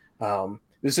investigation.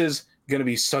 This is going to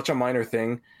be such a minor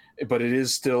thing, but it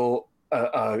is still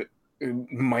a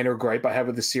minor gripe I have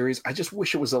with the series. I just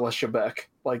wish it was Alessia Beck.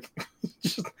 Like,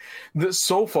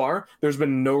 so far, there's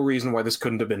been no reason why this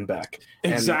couldn't have been Beck.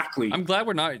 Exactly. And I'm glad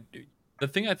we're not. The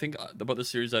thing I think about the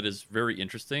series that is very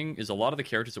interesting is a lot of the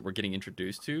characters that we're getting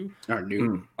introduced to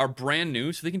are brand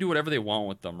new, so they can do whatever they want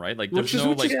with them, right? Like, there's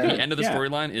no like the end of the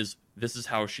storyline is this is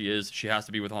how she is. She has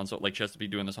to be with Han Solo. Like, she has to be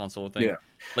doing this Han Solo thing. Yeah.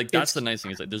 Like, that's the nice thing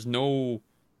is like there's no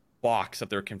box that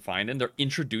they're confined in. They're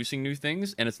introducing new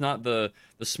things, and it's not the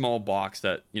small box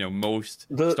that most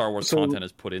Star Wars content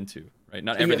is put into. Right,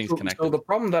 not everything's connected. So the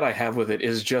problem that I have with it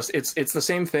is just it's the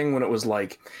same thing when it was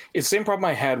like it's the same problem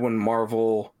I had when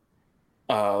Marvel.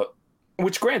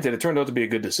 Which granted, it turned out to be a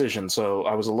good decision, so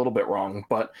I was a little bit wrong,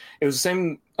 but it was the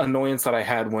same annoyance that I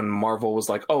had when Marvel was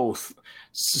like,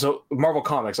 so Marvel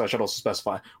Comics, I should also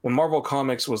specify, when Marvel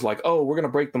Comics was like, we're going to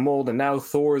break the mold, and now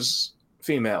Thor's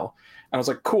female. And I was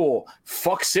like, cool,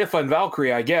 fuck Sif and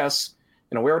Valkyrie, I guess.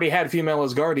 We already had female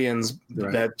as Guardians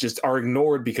that just are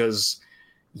ignored because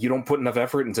you don't put enough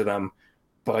effort into them,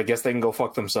 but I guess they can go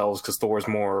fuck themselves because Thor's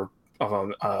more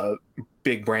of a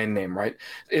big brand name, right?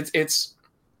 It's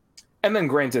and then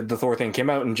granted, the Thor thing came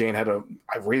out and Jane I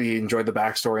really enjoyed the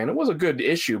backstory and it was a good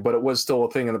issue, but it was still a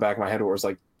thing in the back of my head where it was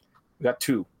like, we got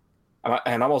 2.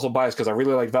 And I'm also biased because I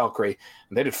really like Valkyrie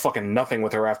and they did fucking nothing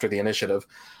with her after the initiative.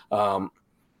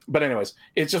 But anyways,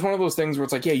 it's just one of those things where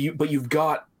it's like, but you've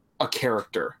got a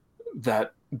character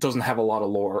that doesn't have a lot of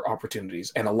lore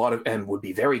opportunities and and would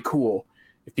be very cool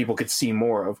if people could see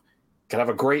more of. Could have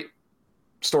a great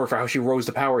story for how she rose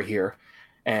to power here.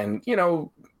 And,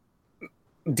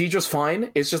 Deidre's fine.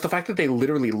 It's just the fact that they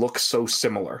literally look so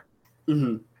similar.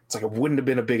 Mm-hmm. It's like it wouldn't have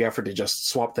been a big effort to just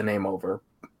swap the name over.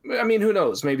 I mean, who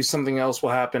knows? Maybe something else will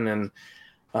happen and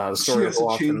the story will go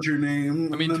off. Change your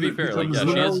name. I mean, to be fair, like,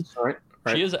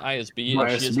 she is ISB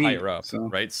and she is higher up,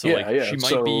 right? So she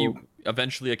might be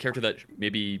eventually a character that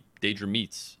maybe Deidre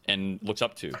meets and looks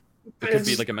up to. It could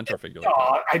be like a mentor figure. Like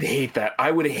that. I'd hate that.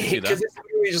 I would hate because it's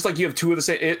really just like you have 2 of the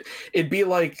same. It'd be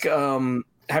like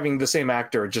having the same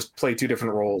actor just play 2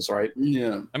 different roles, right?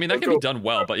 Yeah. I mean, that can be done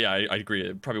well, but yeah, I agree.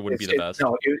 It probably wouldn't be the best.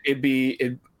 No, it'd be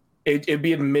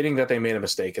admitting that they made a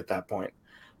mistake at that point.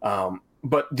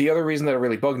 But the other reason that it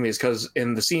really bugged me is because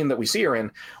in the scene that we see her in,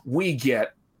 we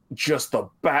get just the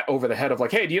bat over the head of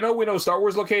like, hey, do you know we know Star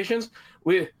Wars locations?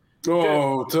 We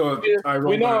know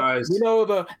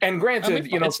the and granted,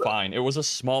 it's fine. It was a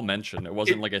small mention. It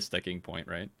wasn't like a sticking point,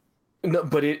 right? No,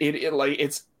 but it like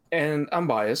it's. And I'm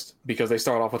biased because they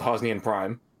start off with Hosnian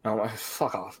Prime. And I'm like,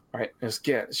 fuck off, right?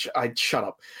 I'd shut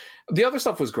up. The other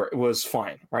stuff was great, was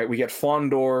fine, right? We get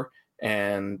Fondor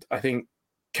and I think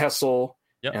Kessel,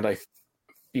 and I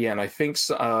think,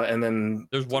 and then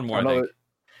there's one more. I think.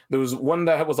 There was one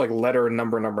that was like letter,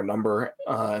 number,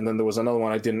 and then there was another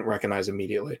one I didn't recognize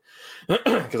immediately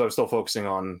because I was still focusing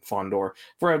on Fondor.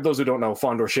 For those who don't know,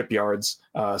 Fondor shipyards,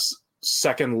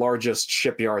 second largest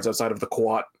shipyards outside of the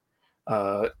Quat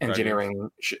engineering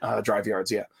drive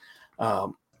yards. Yeah.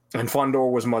 And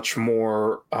Fondor was much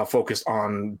more focused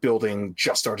on building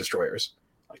just Star Destroyers,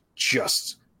 like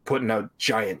just putting out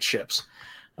giant ships,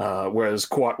 whereas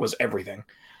Quat was everything.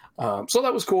 So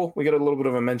that was cool. We got a little bit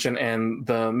of a mention, and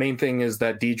the main thing is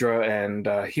that Deidre and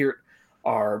Hirt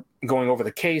are going over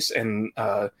the case, and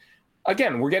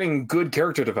again, we're getting good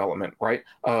character development, right?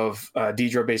 Of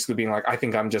Deidre basically being like, I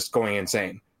think I'm just going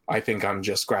insane. I think I'm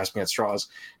just grasping at straws.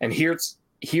 And Hirt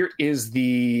is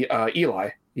the Eli.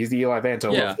 He's the Eli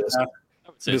Vanto of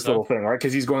this little thing, right?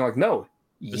 Because he's going like, no,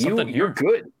 you're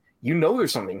good. You know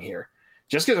there's something here.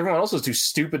 Just because everyone else is too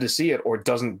stupid to see it or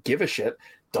doesn't give a shit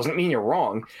doesn't mean you're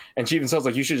wrong. And she even says,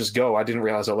 like, you should just go. I didn't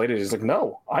realize how late it is. Like,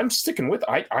 no, I'm sticking with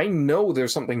it. I know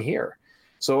there's something here.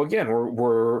 So again,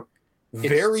 we're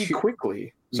very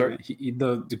quickly. Sorry,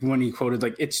 the when he quoted,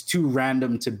 like, it's too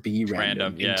random to be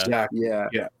random. Yeah. Exactly.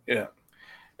 Yeah.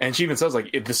 And she even says, like,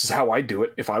 if this is how I do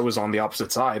it. If I was on the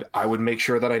opposite side, I would make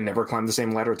sure that I never climb the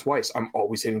same ladder twice. I'm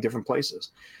always hitting different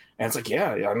places. And it's like,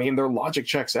 yeah, I mean, their logic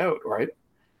checks out, right?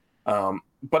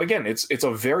 But again, it's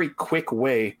a very quick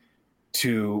way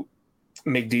to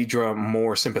make Deidre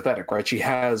more sympathetic, right? She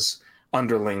has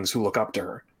underlings who look up to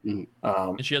her. And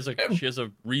she has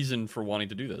a reason for wanting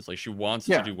to do this. Like, she wants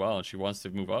to do well, and she wants to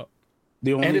move up.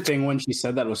 The only thing when she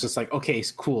said that was just like, okay,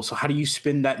 cool. So how do you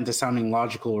spin that into sounding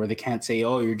logical where they can't say,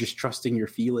 oh, you're just trusting your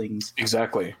feelings?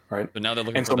 Exactly, right? But now they're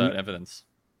looking for that evidence.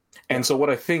 And so what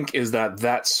I think is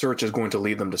that search is going to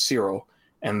lead them to Cyril,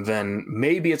 and then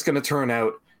maybe it's going to turn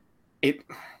out it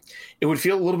would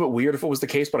feel a little bit weird if it was the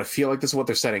case, but I feel like this is what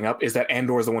they're setting up, is that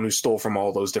Andor is the one who stole from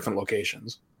all those different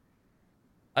locations.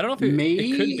 I don't know if it could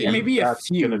be. Maybe a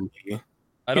few.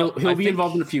 He'll be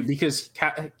involved in a few because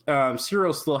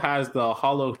Cyril still has the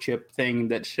hollow chip thing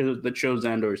that shows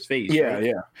Andor's face. Yeah, right?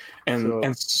 yeah.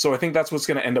 And so I think that's what's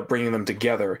going to end up bringing them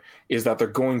together, is that they're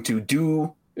going to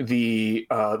do the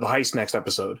heist next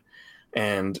episode,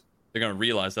 and they're going to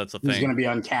realize that's a thing. He's going to be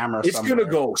on camera. It's going to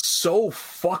go so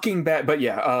fucking bad. But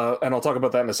yeah, and I'll talk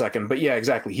about that in a second. But yeah,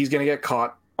 exactly. He's going to get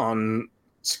caught on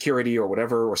security or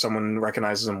whatever, or someone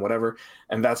recognizes him, whatever.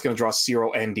 And that's going to draw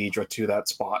Cyril and Deidre to that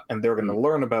spot. And they're going to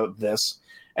learn about this.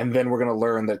 And then we're going to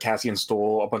learn that Cassian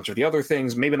stole a bunch of the other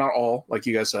things. Maybe not all, like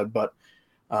you guys said, but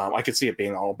I could see it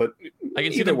being all. But I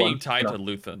can see them being tied to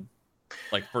Luthen,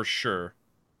 like, for sure.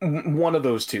 One of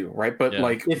those two, right? But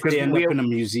like, if they end up in a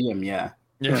museum, yeah.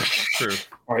 Yeah, true.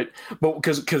 Right, but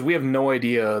because we have no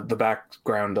idea the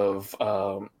background of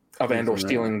Andor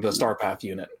stealing the Star Path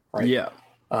unit, right? Yeah.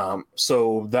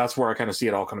 So that's where I kind of see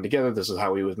it all coming together. This is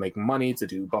how he was making money to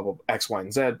do blah, blah, X, Y,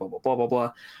 and Z, blah, blah, blah, blah,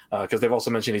 blah. Because they've also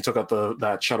mentioned he took out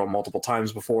that shuttle multiple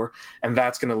times before, and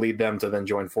that's going to lead them to then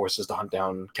join forces to hunt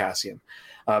down Cassian.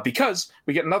 Because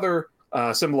we get another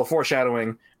symbol of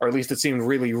foreshadowing, or at least it seemed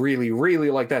really, really,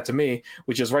 really like that to me,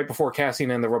 which is right before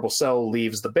Cassian and the Rebel cell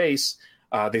leaves the base,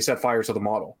 they set fire to the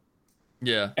model.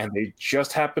 Yeah. And they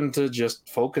just happen to just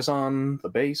focus on the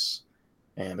base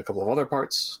and a couple of other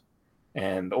parts,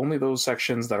 and only those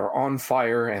sections that are on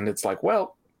fire. And it's like,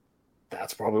 well,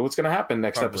 that's probably what's going to happen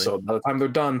next episode. By the time they're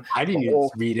done, I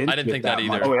didn't read into I didn't think that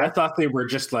either. Much. Oh, I thought they were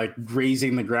just like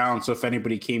raising the ground, so if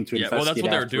anybody came to investigate, well, that's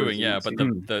what they were doing. Yeah,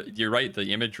 but you're right.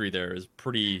 The imagery there is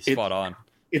pretty spot on.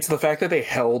 It's the fact that they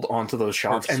held onto those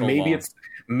shots, and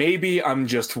maybe I'm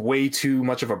just way too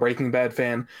much of a Breaking Bad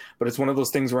fan, but it's one of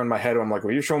those things where in my head I'm like,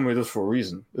 well, you're showing me this for a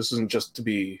reason. This isn't just to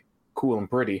be cool and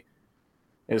pretty.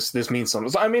 This means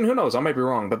something. I mean, who knows? I might be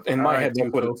wrong, but in my head,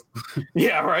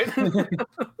 yeah, right.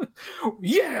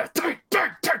 Yeah, I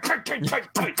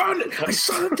found it. I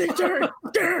saw the thing.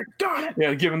 Got it.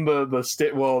 Yeah, given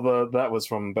that was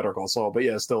from Better Call Saul, but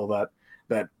yeah, still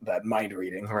that mind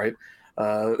reading, right?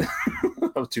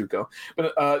 Of Tuco,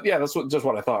 but yeah, that's just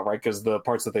what I thought, right? Because the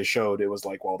parts that they showed, it was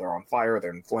like, well, they're on fire,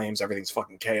 they're in flames, everything's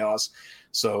fucking chaos.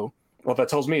 So what that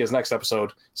tells me is next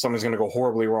episode, something's going to go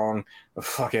horribly wrong.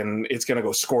 It's going to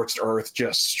go scorched earth,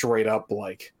 just straight up,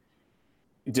 like,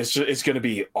 it's going to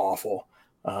be awful.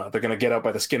 They're going to get out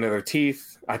by the skin of their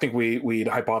teeth. I think we'd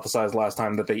hypothesized last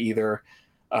time that they either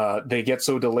they get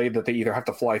so delayed that they either have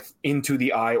to fly into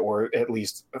the eye or at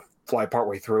least fly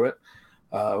partway through it.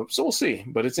 So we'll see,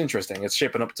 but it's interesting. It's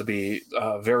shaping up to be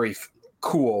a very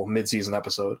cool mid-season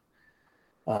episode.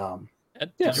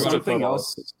 Something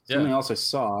else I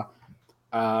saw.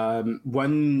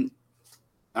 When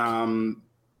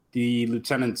the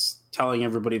lieutenant's telling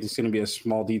everybody there's going to be a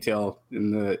small detail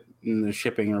in in the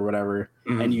shipping or whatever,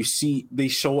 and they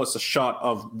show us a shot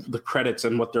of the credits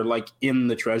and what they're like in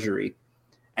the treasury,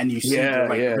 and you see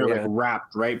they're like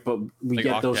wrapped, right? But we like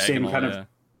get those same kind of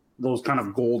those kind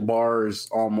of gold bars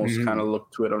almost kind of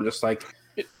look to it. I'm just like,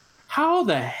 how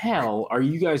the hell are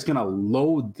you guys gonna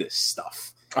load this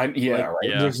stuff?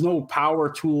 There's no power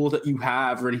tool that you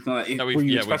have or anything like that. No, were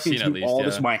you expecting to do all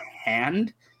this by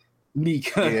hand?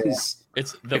 Because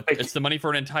it's the money for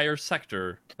an entire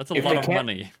sector. That's a lot of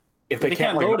money. If they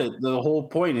can't load it, the whole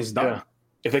point is done. Yeah.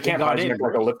 If they can't hijack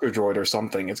like a lifter droid or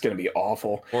something, it's going to be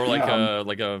awful. Or like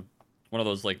a one of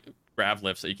those like grav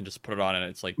lifts that you can just put it on and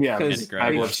it's like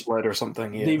maglev sled or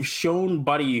something. Yeah. They've shown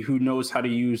Buddy who knows how to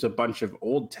use a bunch of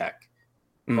old tech,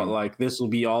 but like this will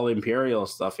be all Imperial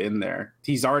stuff in there.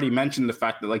 He's already mentioned the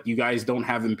fact that like you guys don't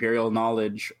have Imperial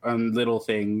knowledge on little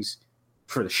things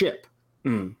for the ship.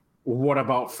 What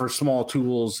about for small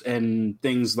tools and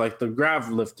things like the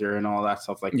grav lifter and all that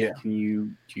stuff? Like, do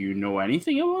you know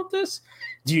anything about this?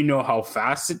 Do you know how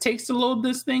fast it takes to load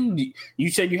this thing? You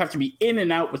said you have to be in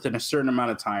and out within a certain amount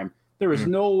of time. There is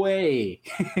no way.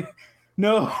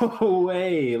 No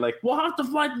way. Like, we'll have to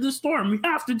fly to the storm. We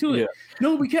have to do it.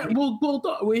 No, we can't.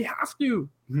 We have to.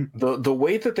 The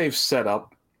way that they've set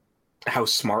up how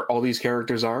smart all these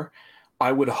characters are,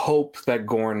 I would hope that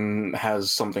Gorn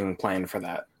has something planned for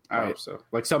that. I hope so.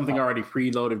 Like something already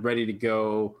preloaded, ready to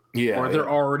go. Or they're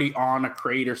already on a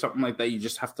crate or something like that. You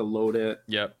just have to load it.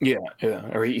 Yep. Yeah.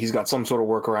 Or he's got some sort of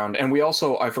workaround. And we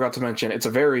also, I forgot to mention, it's a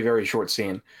very, very short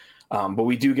scene. But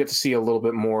we do get to see a little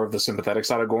bit more of the sympathetic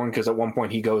side of Gorn, because at one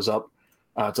point he goes up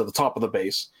to the top of the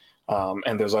base.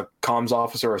 And there's a comms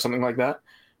officer or something like that.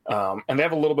 And they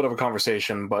have a little bit of a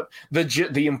conversation, but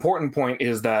the important point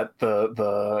is that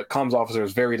the comms officer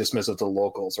is very dismissive to the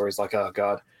locals, or he's like, oh,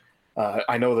 God.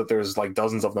 I know that there's like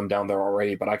dozens of them down there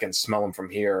already, but I can smell them from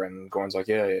here. And Gorn's like,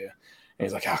 yeah. And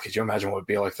he's like, could you imagine what it'd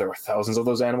be like if there were thousands of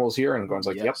those animals here? And Gorn's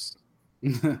like, yep.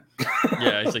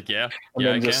 Yeah, he's like, yeah. And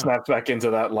then just snaps back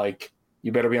into that, like,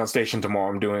 you better be on station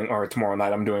tomorrow. Tomorrow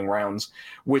night I'm doing rounds.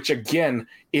 Which again,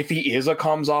 if he is a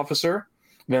comms officer,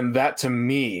 then that to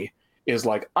me is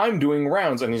like, I'm doing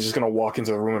rounds, and he's just gonna walk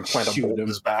into the room and plant a bolt in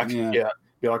his back. Yeah.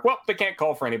 Be like, well, they can't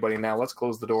call for anybody now. Let's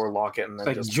close the door, lock it, and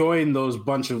then just join those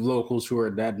bunch of locals who are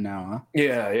dead now, huh?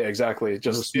 Yeah, exactly.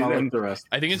 Just smell the rest.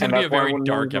 I think it's going to be a very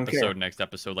dark episode next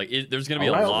episode. Like, there's going to be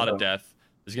a lot of death.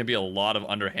 There's going to be a lot of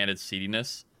underhanded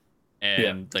seediness,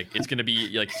 and like it's going to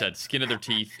be, like you said, skin of their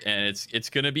teeth, and it's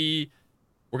going to be,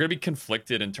 we're going to be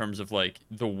conflicted in terms of like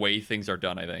the way things are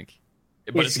done. I think,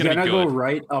 but it's going to go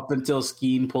right up until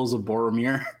Skeen pulls a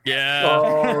Boromir. Yeah.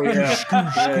 Oh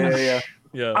yeah.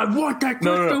 Yeah. I want that.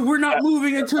 No. We're not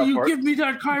moving until you give me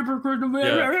that Kyber card.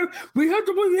 We have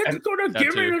to go to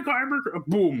give me the Kyber card.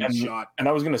 Boom, shot. And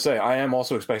I was going to say, I am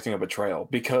also expecting a betrayal,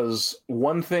 because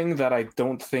one thing that I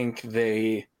don't think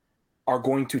they are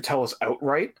going to tell us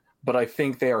outright, but I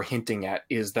think they are hinting at,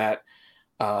 is that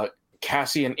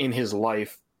Cassian in his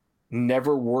life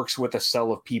never works with a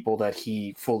cell of people that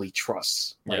he fully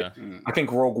trusts. Right? Yeah. I think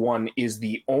Rogue One is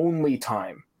the only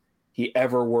time he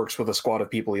ever works with a squad of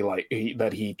people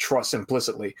that he trusts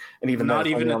implicitly, and even not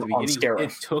even at the beginning.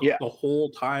 It took the whole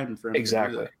time for him.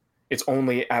 Exactly. To do that. It's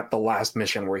only at the last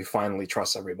mission where he finally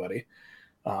trusts everybody,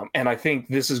 and I think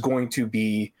this is going to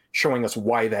be showing us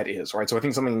why that is. Right. So I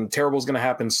think something terrible is going to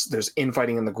happen. There's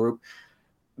infighting in the group.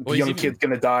 The young kid's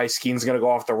going to die. Skeen's going to go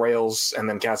off the rails, and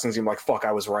then Cassian's going to be like, "Fuck,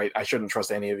 I was right. I shouldn't trust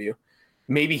any of you."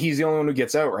 Maybe he's the only one who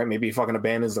gets out, right? Maybe he fucking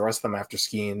abandons the rest of them after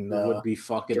Skeen. It would be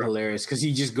fucking hilarious, because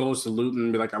he just goes to Luton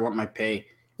and be like, I want my pay.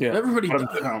 Yeah. Everybody get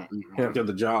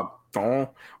the job. Oh.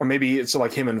 Or maybe it's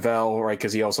like him and Val, right?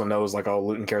 Because he also knows, like,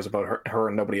 Luton cares about her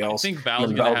and nobody else. I think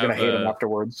Val's going to hate him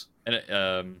afterwards.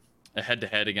 A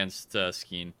head-to-head against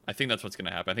Skeen. I think that's what's going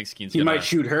to happen. I think Skeen's He might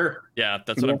shoot her. Yeah,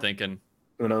 that's what I'm thinking.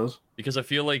 Who knows? Because I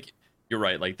feel like, you're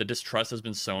right, like, the distrust has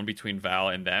been sown between Val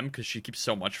and them, because she keeps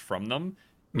so much from them.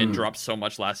 And dropped so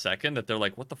much last second that they're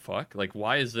like, what the fuck? Like,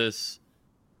 why is this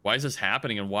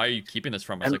happening, and why are you keeping this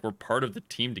from us? Like, we're part of the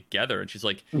team together. And she's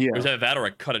like, it was either that or I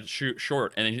cut it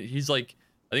short. And he's like,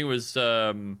 I think it was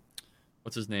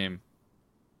what's his name?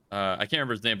 I can't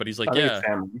remember his name, but he's like,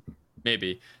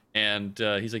 maybe. And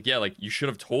he's like, yeah, like, you should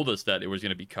have told us that it was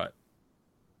going to be cut.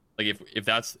 Like, if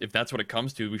that's what it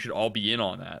comes to, we should all be in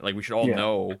on that. Like, we should all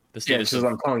know the status.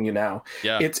 I'm telling you now.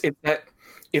 Yeah,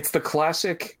 it's the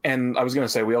classic, and I was going to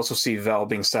say, we also see Val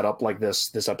being set up like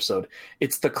this episode.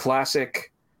 It's the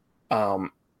classic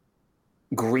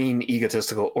green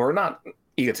egotistical, or not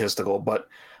egotistical, but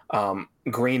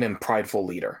green and prideful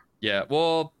leader. Yeah,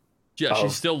 well, yeah,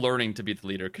 she's still learning to be the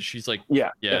leader, because she's like... Yeah,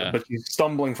 but she's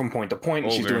stumbling from point to point.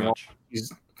 And she's doing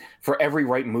for every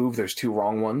right move, there's 2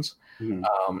 wrong ones.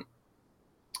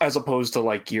 As opposed to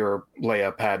like your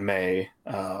Leia, Padme,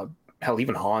 hell,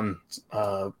 even Han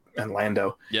and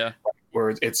Lando. Yeah.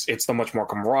 Where it's the much more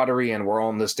camaraderie, and we're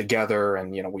all in this together,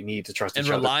 and we need to trust each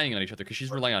other. And relying on each other, because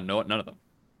she's relying on none of them.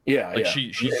 Yeah, like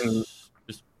she's just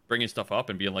bringing stuff up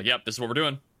and being like, "Yep, this is what we're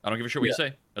doing. I don't give a shit what you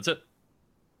say. That's it."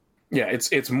 Yeah,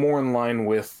 it's more in line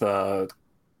with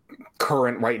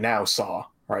current right now Saw,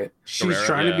 right? She's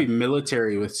trying to be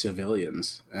military with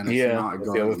civilians, and it's not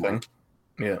that's the other thing.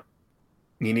 Yeah,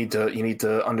 you need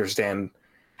to understand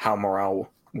how morale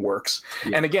works.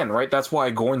 Yeah. And again, right, that's why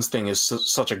Gorn's thing is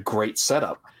such a great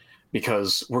setup,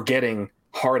 because we're getting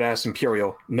hard-ass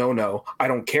Imperial, no, I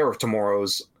don't care if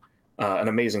tomorrow's an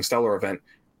amazing stellar event,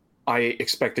 I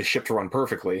expect the ship to run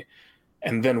perfectly,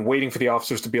 and then waiting for the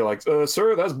officers to be like,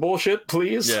 sir, that's bullshit,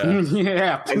 please. Yeah, please.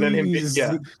 And then him,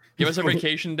 give us a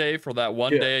vacation day for that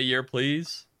one day a year,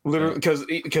 please. Literally,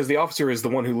 because the officer is the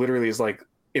one who literally is like,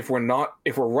 if we're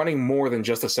running more than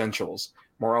just essentials,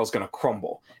 morale's going to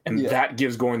crumble. And that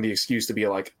gives Gorn the excuse to be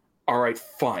like, all right,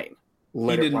 fine.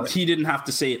 He didn't have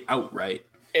to say it outright.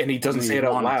 And he doesn't say it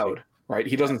out loud, right?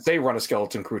 He doesn't say run a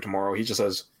skeleton crew tomorrow. He just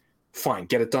says, fine,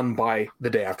 get it done by the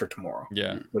day after tomorrow.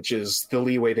 Yeah. Which is the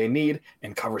leeway they need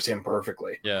and covers him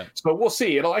perfectly. Yeah. So we'll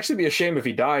see. It'll actually be a shame if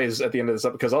he dies at the end of this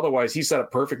episode, because otherwise he's set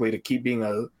up perfectly to keep being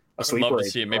a sleeper. I'd love to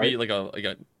see it. Maybe right? like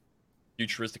a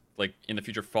futuristic, like in the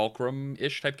future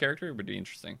Fulcrum-ish type character. It would be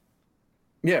interesting.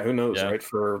 Yeah, who knows, right?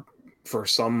 For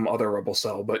some other rebel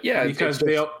cell. But yeah, because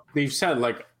they've said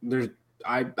like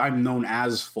I'm known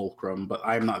as Fulcrum, but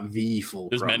I'm not the Fulcrum.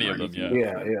 There's many of them,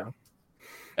 yeah.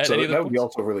 Ed, so that would be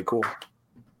also really cool.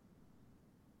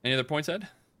 Any other points, Ed?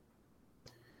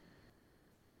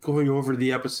 Going over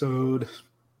the episode,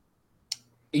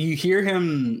 you hear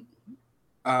him.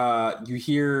 You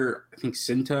hear, I think,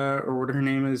 Cinta or what her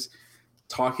name is,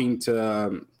 talking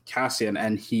to Cassian,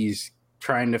 and he's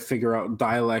trying to figure out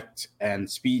dialect and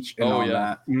speech and all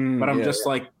that. But I'm just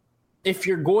like, if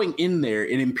you're going in there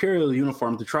in Imperial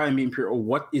uniform to try and be Imperial,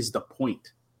 what is the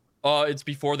point? It's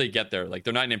before they get there. Like,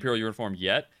 they're not in Imperial uniform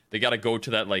yet. They got to go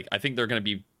to that, like, I think they're going to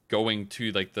be going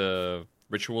to, like, the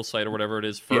ritual site or whatever it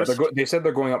is first. Yeah, they said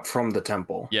they're going up from the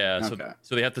temple. Yeah,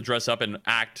 so they have to dress up and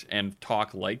act and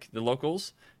talk like the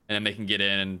locals, and then they can get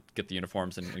in and get the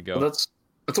uniforms and go. Well, that's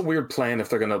a weird plan if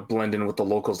they're going to blend in with the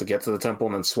locals to get to the temple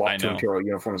and then swap to Imperial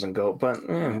uniforms and go. But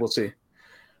we'll see.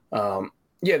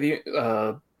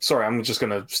 Sorry, I'm just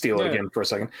going to steal it again for a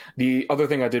second. The other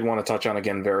thing I did want to touch on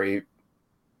again very,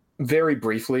 very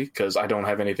briefly, because I don't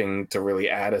have anything to really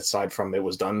add aside from it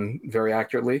was done very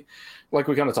accurately. Like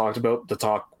we kind of talked about, the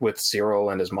talk with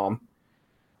Cyril and his mom.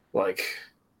 Like,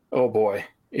 oh boy.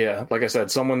 Yeah, like I said,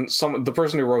 the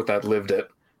person who wrote that lived it,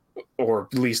 or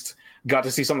at least got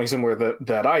to see something similar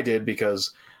that I did,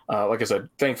 because, like I said,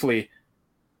 thankfully,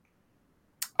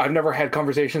 I've never had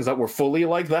conversations that were fully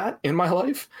like that in my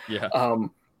life. Yeah.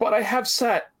 But I have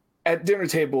sat at dinner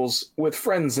tables with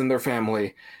friends and their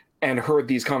family and heard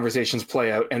these conversations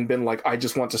play out and been like, I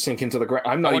just want to sink into the ground.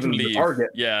 I'm not even the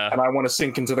target. Yeah. And I want to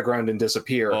sink into the ground and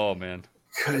disappear. Oh, man.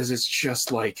 Because it's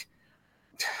just like,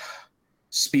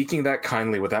 speaking that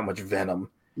kindly with that much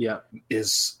venom. Yeah.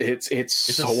 It's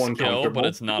so uncomfortable. But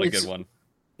it's not a good one.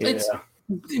 It's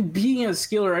being a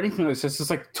skill or anything like this. It's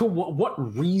like, to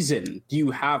what reason do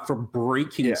you have for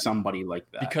breaking somebody like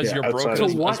that? Because you're broken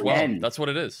as well. End? That's what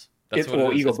it is. That's what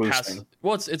it is. Ego boosting.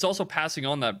 It's also passing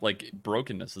on that like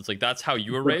brokenness. It's like that's how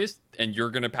you were raised, and you're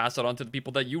gonna pass it on to the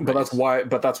people that you raised.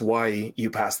 That's why you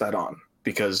pass that on,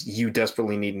 because you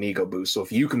desperately need an ego boost. So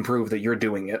if you can prove that you're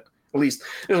doing it, at least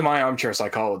this is my armchair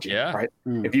psychology, right?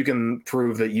 If you can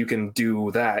prove that you can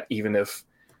do that, even if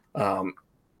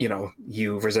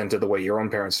you resented the way your own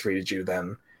parents treated you,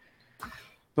 then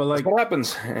that's what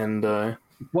happens. And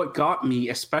what got me,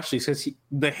 especially since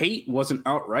the hate wasn't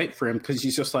outright for him, because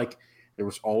he's just like, there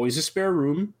was always a spare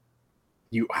room.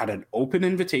 You had an open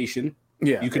invitation.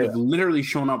 Yeah, you could have literally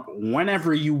shown up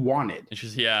whenever you wanted. And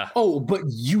she's oh, but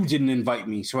you didn't invite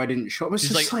me, so I didn't show up. It's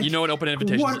she's just like, an open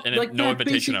invitation and no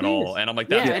invitation at all. And I'm like,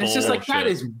 that's and it's just like, that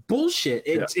is bullshit.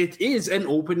 It is an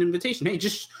open invitation. Hey,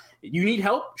 you need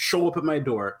help? Show up at my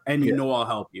door, and you know I'll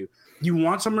help you. You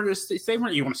want somewhere to stay?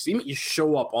 You want to see me? You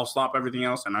show up. I'll stop everything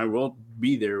else, and I will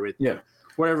be there with you.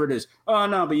 Whatever it is. Oh,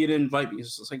 no, but you didn't invite me.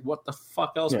 It's just like, what the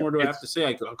fuck else more do I have to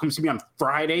say? Come see me on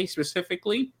Friday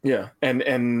specifically? Yeah,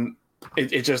 and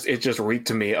it just reeked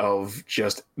to me of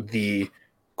just the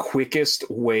quickest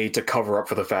way to cover up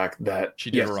for the fact that she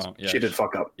did wrong. Yeah, she did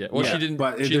fuck up. Yeah, well, she didn't.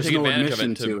 But she didn't take advantage of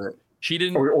it. To it. She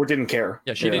didn't, or didn't care.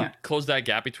 Yeah, she didn't close that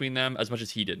gap between them as much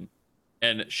as he didn't.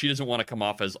 and she doesn't want to come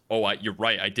off as, oh, you're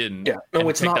right, I didn't. Yeah, no, and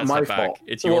it's take not that my step fault. back.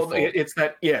 It's your fault. It's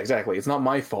that, yeah, exactly. It's not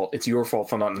my fault. It's your fault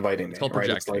for not inviting me. It's called right?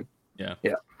 projecting. It's like,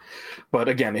 yeah. But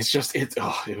again,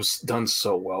 it was done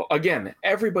so well. Again,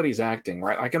 everybody's acting,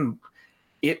 right?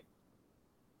 It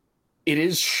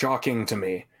is shocking to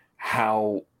me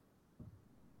how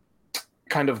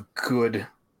kind of good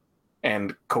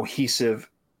and cohesive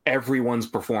everyone's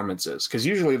performance is, because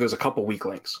usually there's a couple weak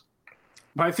links.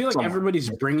 But I feel like everybody's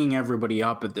bringing everybody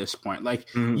up at this point. Like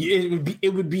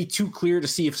it would be too clear to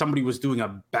see if somebody was doing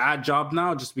a bad job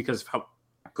now, just because of how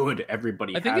good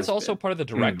everybody. I think it's also been. Part of the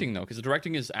directing though, because the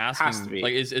directing is asking,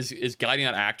 like, is guiding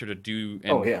that actor to do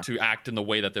and to act in the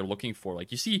way that they're looking for.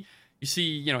 Like you see,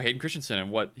 Hayden Christensen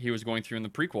and what he was going through in the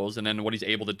prequels, and then what he's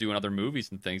able to do in other movies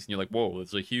and things, and you're like, whoa,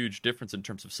 there's a huge difference in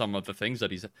terms of some of the things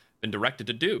that he's been directed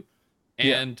to do,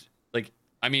 and like.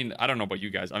 I mean, I don't know about you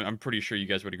guys. I'm pretty sure you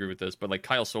guys would agree with this, but like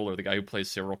Kyle Soller, the guy who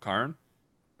plays Cyril Karn,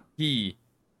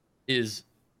 his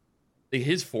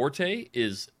forte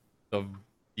is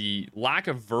the lack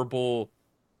of verbal,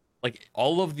 like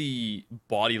all of the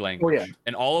body language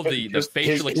and all of the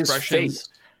facial expressions.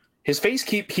 His face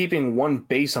keeping one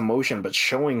base emotion, but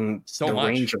showing so the much.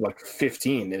 Range of like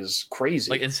 15 is crazy.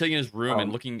 Like, and sitting in his room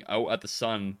and looking out at the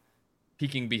sun,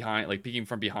 peeking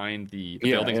from behind the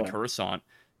buildings in Coruscant.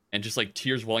 And just like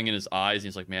tears welling in his eyes, and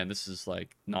he's like, "Man, this is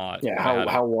like not." Yeah,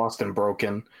 how lost and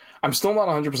broken. I'm still not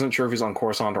 100% sure if he's on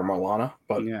Coruscant or Marlana,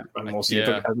 but we'll see as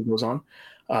it goes on.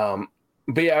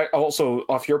 But yeah, also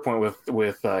off your point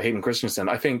with Hayden Christensen,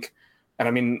 I think, and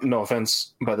I mean no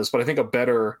offense by this, but I think a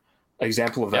better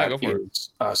example of that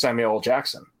is Samuel L.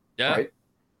 Jackson. Yeah, right.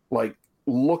 Like,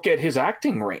 look at his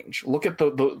acting range. Look at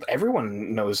the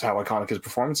everyone knows how iconic his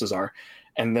performances are,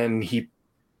 and then you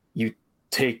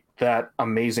take that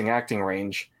amazing acting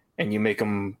range and you make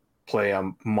him play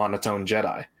a monotone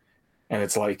Jedi, and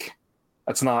it's like,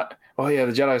 that's not, oh yeah,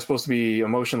 the Jedi is supposed to be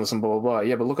emotionless and blah blah blah.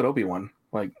 Yeah, but look at Obi-Wan.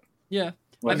 Like, yeah,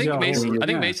 I think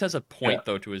Mace has a point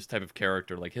though to his type of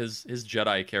character. Like his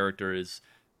Jedi character is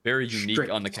very unique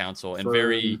strict on the council and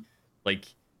very like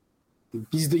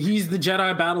he's the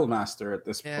Jedi battle master at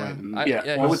this point.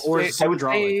 I would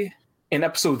say in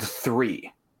episode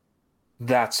 3.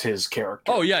 That's his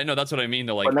character. Oh yeah, no, that's what I mean.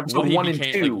 Though, like, in episode 1 and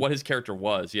 2, like what his character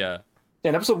was. Yeah.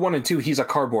 In episode 1 and 2, he's a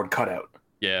cardboard cutout.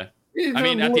 Yeah. I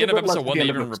mean, at the end of episode 1, they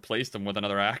even replaced him with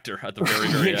another actor at the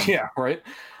very end. Yeah, right.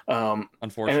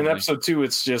 Unfortunately, and in episode 2,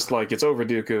 it's just like, it's over,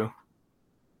 Dooku.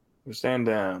 Stand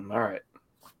down. All right.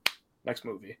 Next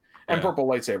movie. And purple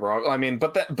lightsaber. I mean,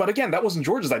 but again, that wasn't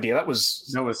George's idea. That was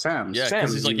Sam's. Yeah,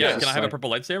 because he's like, can I have a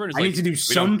purple lightsaber? And I need to do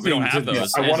something. We don't have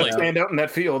those. I want to stand out in that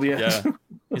field. Yeah.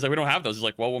 He's like, we don't have those. He's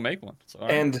like, well, we'll make one. So,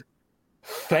 and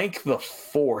thank the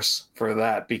Force for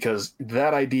that, because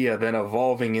that idea then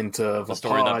evolving into the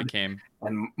story pod that became,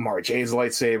 and Mara Jade's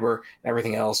lightsaber and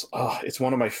everything else. Oh, it's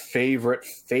one of my favorite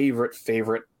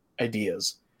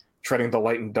ideas. Treading the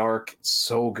light and dark,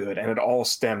 so good, and it all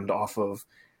stemmed off of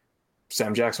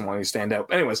Sam Jackson wanting to stand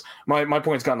out. Anyways, my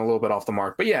point's gotten a little bit off the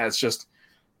mark, but yeah, it's just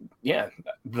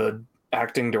the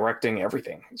acting, directing,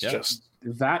 everything. It's just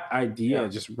that idea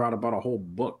just brought about a whole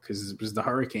book, because it was the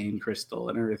hurricane crystal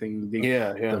and everything.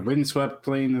 The windswept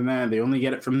plane, and that they only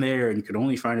get it from there, and you could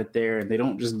only find it there, and they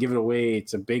don't just give it away.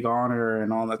 It's a big honor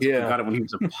and all that. Yeah, got it when he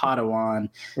was a Padawan,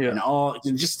 and all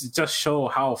just to show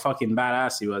how fucking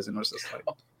badass he was, and it was just like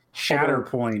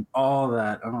Shatterpoint, all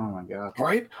that. Oh my god!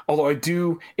 Right. Although I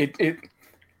do it.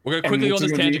 We're gonna quickly go on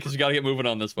this tangent because we got to get moving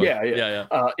on this one. Yeah.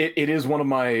 It is one of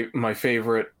my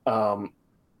favorite.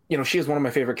 She is one of my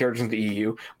favorite characters in the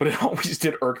EU, but it always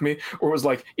did irk me. Or it was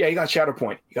like, you got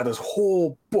Shatterpoint. You got this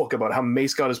whole book about how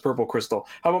Mace got his purple crystal.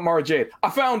 How about Mara Jade? I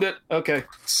found it. Okay,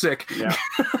 sick. Yeah.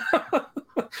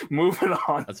 Moving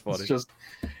on. That's funny. It's just,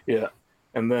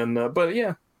 and then, but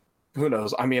yeah, who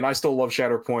knows? I mean, I still love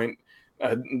Shatterpoint.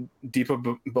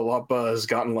 Deepa Balappa has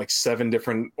gotten like 7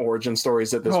 different origin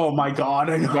stories at this point. Oh my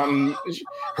god, I know.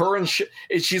 Her and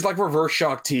she's like reverse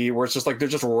Shock T, where it's just like they're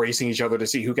just racing each other to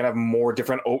see who can have more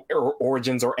different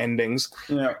origins or endings.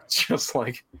 Yeah, it's just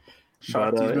like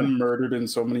Shock T's been murdered in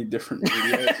so many different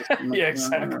media. Yeah,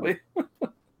 exactly.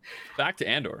 Back to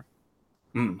Andor.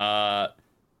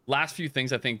 Last few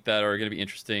things I think that are going to be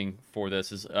interesting for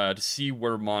this is to see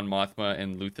where Mon Mothma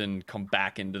and Luthen come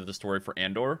back into the story for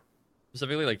Andor.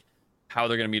 Specifically, like how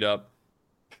they're going to meet up,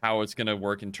 how it's going to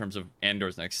work in terms of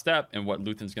Andor's next step, and what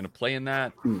Luthen's going to play in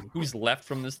that. Who's left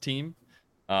from this team?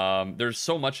 There's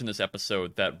so much in this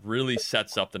episode that really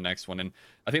sets up the next one. And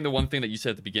I think the one thing that you said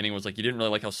at the beginning was like you didn't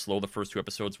really like how slow the first 2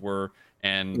 episodes were,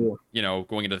 and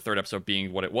going into the 3rd episode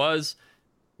being what it was.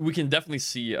 We can definitely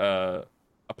see a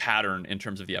a pattern in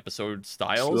terms of the episode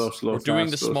styles. Slow, we're doing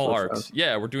fast, the slow, small slow, arcs. fast.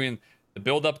 Yeah, we're doing the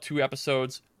build up 2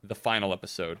 episodes, the final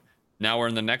episode. Now we're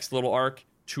in the next little arc,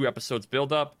 2 episodes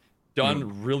build up,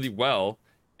 done really well,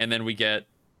 and then we get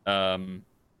the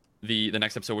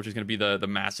next episode, which is going to be the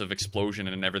massive explosion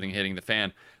and everything hitting the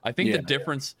fan. I think the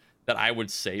difference that I would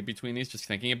say between these, just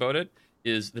thinking about it,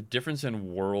 is the difference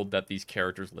in world that these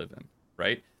characters live in,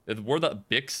 right? The world that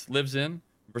Bix lives in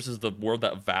versus the world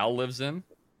that Val lives in,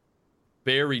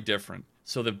 very different.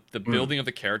 So the building of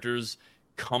the characters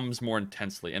comes more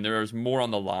intensely, and there's more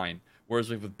on the line. Whereas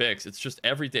with Bix, it's just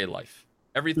everyday life.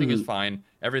 Everything is fine.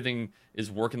 Everything is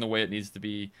working the way it needs to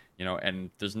be, and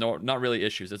there's not really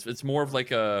issues. It's more of like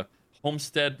a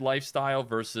homestead lifestyle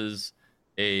versus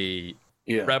a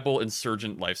rebel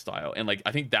insurgent lifestyle. And like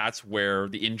I think that's where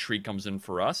the intrigue comes in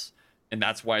for us. And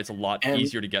that's why it's a lot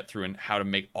easier to get through and how to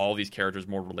make all these characters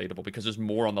more relatable, because there's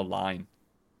more on the line.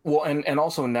 Well, and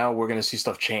also now we're going to see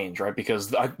stuff change, right?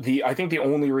 Because I think the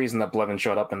only reason that Blevin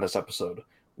showed up in this episode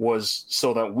was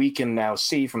so that we can now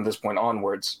see from this point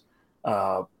onwards,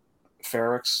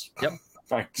 Ferrex. Yep.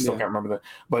 I still can't remember that,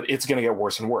 but it's going to get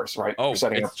worse and worse, right? Oh, we're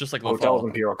setting it's up just like hotels,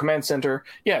 Imperial Command Center.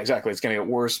 Yeah, exactly. It's going to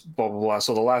get worse. Blah blah blah.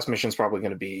 So the last mission is probably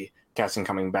going to be Cassian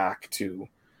coming back to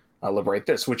liberate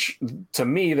this, which to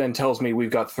me then tells me we've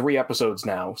got 3 episodes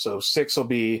now. So 6 will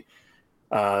be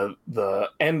the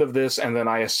end of this, and then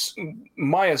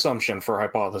my assumption for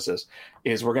hypothesis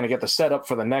is we're going to get the setup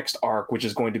for the next arc, which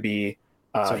is going to be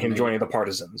him joining the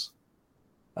Partisans.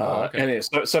 And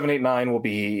 7, 8, 9 will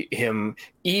be him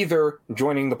either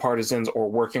joining the Partisans or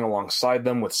working alongside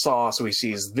them with Saw, so he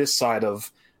sees this side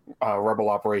of rebel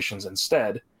operations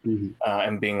instead,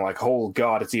 and being like, oh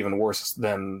god, it's even worse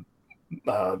than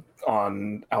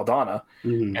on Aldana.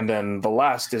 And then the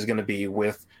last is going to be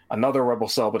with another rebel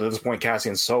cell, but at this point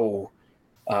Cassian's so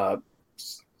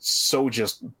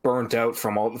just burnt out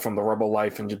from the rebel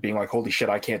life and just being like, holy shit,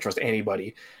 I can't trust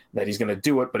anybody, that he's going to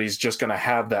do it, but he's just going to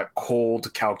have that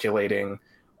cold, calculating,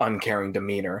 uncaring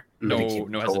demeanor. No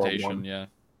hesitation.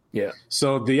 Yeah.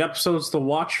 So the episodes to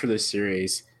watch for this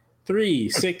series: 3,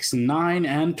 6, 9,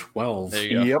 and 12. There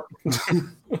you go.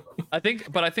 Yep. I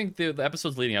think the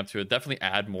episodes leading up to it definitely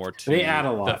add more to They add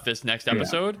a lot. this next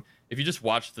episode. If you just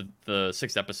watched the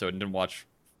 6th episode and didn't watch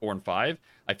 4 and 5,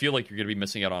 I feel like you're going to be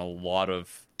missing out on a lot of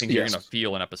things you're going to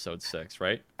feel in episode 6,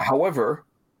 right? However,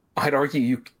 I'd argue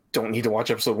you don't need to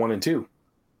watch episode 1 and 2.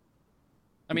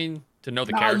 I mean, to know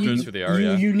the characters, who they are.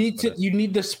 You need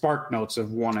the spark notes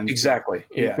of 1 and 2. Exactly.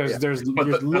 Yeah. Because there's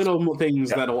little things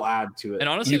that'll add to it. And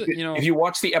honestly, if you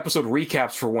watch the episode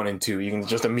recaps for 1 and 2, you can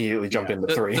just immediately jump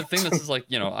into 3. The thing that's like,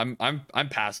 I'm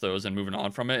past those and moving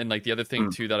on from it. And like the other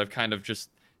thing too that I've kind of just,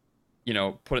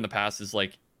 put in the past is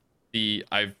like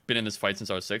I've been in this fight since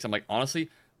I was 6. I'm like, honestly,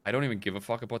 I don't even give a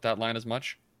fuck about that line as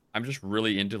much. I'm just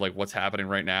really into like what's happening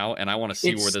right now, and I want to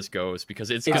see where this goes, because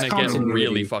it's gonna get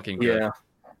really fucking good. Yeah.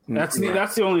 That's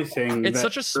the only thing. It's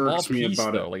that such a small piece,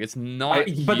 though. Like it's not.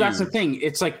 But that's the thing.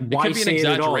 It's like, why it could be say an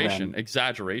exaggeration? It all,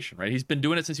 exaggeration, right? He's been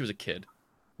doing it since he was a kid.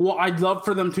 Well, I'd love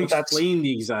for them to explain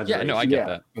the exaggeration. Yeah, no, I get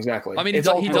that exactly. I mean, he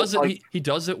does it. He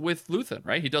does it with Luthen,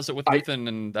 right? He does it with Luthen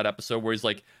in that episode where he's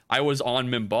like, "I was on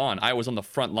Mimban. I was on the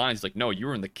front lines." He's like, "No, you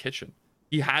were in the kitchen."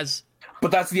 He has.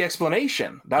 But that's the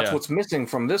explanation. That's what's missing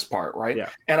from this part, right? Yeah.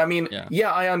 And I mean,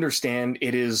 I understand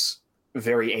it is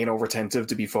very anal retentive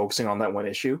to be focusing on that one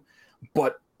issue,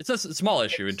 but it's a small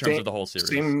issue in terms of the whole series.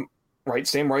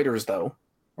 Same writers, though,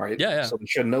 right? Yeah. So we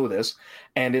should know this.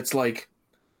 And it's like,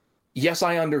 yes,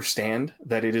 I understand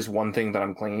that it is one thing that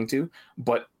I'm clinging to,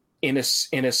 but in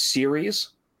a series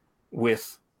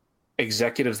with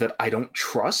executives that I don't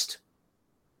trust,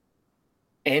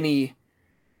 any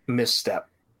misstep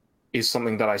is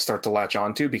something that I start to latch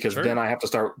onto, because then I have to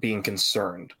start being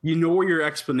concerned. You know where your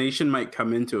explanation might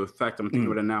come into effect? I'm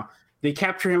thinking about it now. They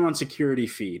capture him on security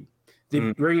feed. They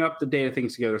bring up the data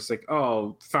things together. It's like,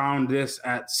 oh, found this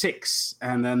at 6,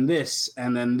 and then this,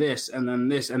 and then this, and then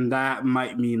this, and that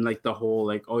might mean like the whole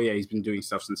like, oh yeah, he's been doing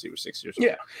stuff since he was 6 years old.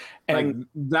 Yeah, and like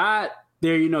that.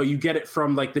 There, you get it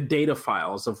from like the data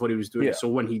files of what he was doing. Yeah. So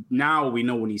we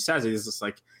know when he says it, it's just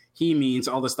like he means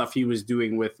all the stuff he was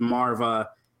doing with Marva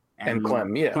and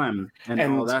Clem, and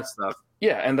all that stuff.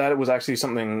 Yeah, and that was actually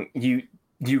something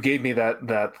you gave me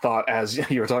that thought as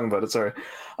you were talking about it. Sorry.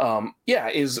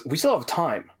 Is we still have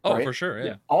time. Oh, right? For sure.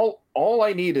 Yeah. All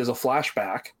I need is a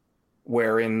flashback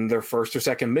where in their first or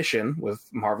second mission with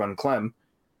Marva and Clem,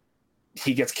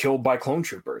 he gets killed by clone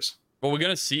troopers. Well, we're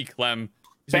gonna see Clem.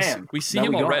 Bam. We see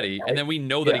him already, right? And then we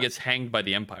know that he gets hanged by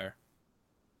the Empire.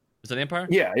 Is that the Empire?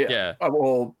 Yeah.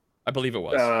 Well, I believe it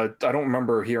was. I don't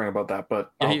remember hearing about that,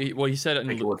 but Yeah, he said it.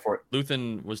 take your word for it.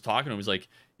 Luthen was talking to him. He was like,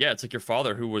 "Yeah, it's like your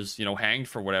father who was, hanged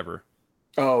for whatever."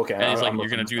 Oh, okay. And he's like, "You're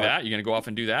gonna do that? You're gonna go off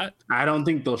and do that?" I don't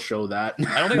think they'll show that.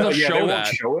 I don't think they'll Yeah, show they won't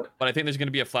that. show it. But I think there's gonna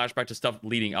be a flashback to stuff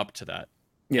leading up to that,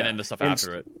 Yeah, and then the stuff And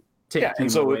after it. Take Yeah, him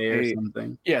and so away or they-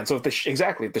 something. Yeah, and so if they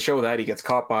show that, he gets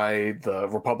caught by the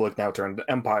Republic, now turned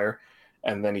Empire,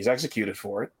 and then he's executed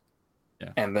for it. Yeah.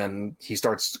 And then he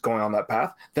starts going on that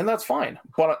path, then that's fine.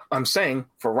 But I'm saying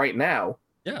for right now,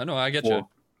 Yeah, no, I get for you.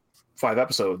 5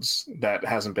 episodes, that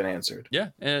hasn't been answered. Yeah,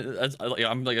 and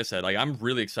I'm like I said, like I'm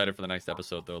really excited for the next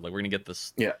episode though. Like we're gonna get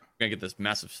this. Yeah. We're gonna get this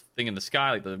massive thing in the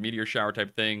sky, like the meteor shower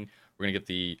type thing. We're gonna get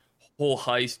the whole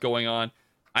heist going on.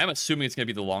 I'm assuming it's gonna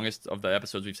be the longest of the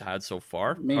episodes we've had so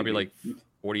far. Probably Maybe. like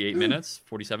 48 minutes,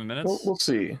 47 minutes. We'll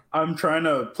see. I'm trying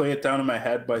to play it down in my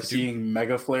head by seeing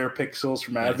Mega Flare pixels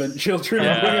from Advent Children.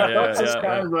 Yeah, going yeah, out. It's yeah,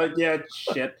 kind of like, yeah,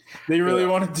 shit. They really Yeah.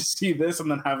 wanted to see this and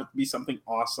then have it be something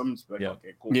awesome. It's like, Yeah.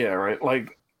 okay, cool. Yeah, right.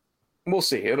 Like, we'll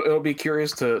see. It'll be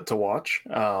curious to watch.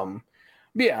 But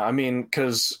yeah, I mean,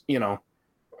 because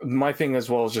my thing as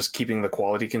well is just keeping the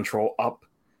quality control up,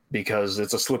 because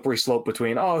it's a slippery slope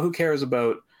between who cares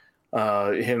about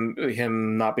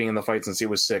him not being in the fight since he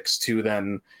was 6 to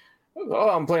then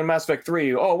I'm playing Mass Effect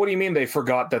 3. Oh, what do you mean they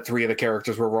forgot that 3 of the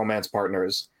characters were romance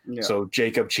partners? Yeah. So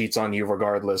Jacob cheats on you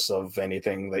regardless of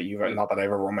anything that you've not that I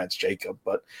ever romanced Jacob,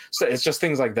 but so it's just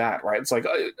things like that, right? It's like,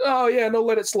 oh yeah, no,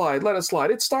 let it slide.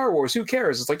 It's Star Wars, who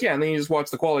cares? It's like, yeah, and then you just watch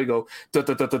the quality go Rise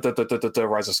of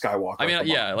Skywalker. I mean, Come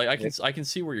yeah, on. like I can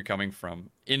see where you're coming from.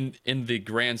 In the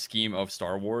grand scheme of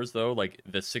Star Wars, though, like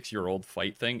the 6-year-old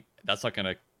fight thing, that's not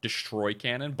gonna destroy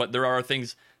canon. But there are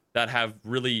things that have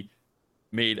really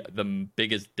made the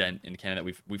biggest dent in canon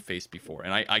that we've faced before,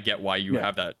 and I get why you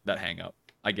have that hang up.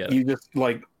 I get it. You just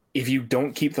like, if you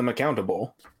don't keep them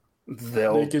accountable,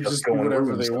 they'll They could just do go and whatever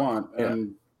ruin they stuff. want.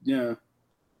 And yeah.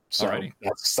 So Alrighty.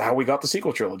 that's how we got the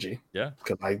sequel trilogy. Yeah.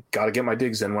 Because I got to get my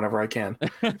digs in whenever I can.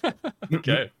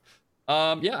 Okay.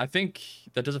 Yeah, I think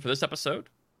that does it for this episode.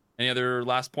 Any other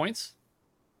last points?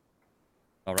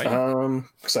 All right.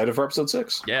 Excited for episode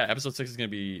 6. Yeah, episode 6 is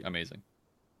going to be amazing.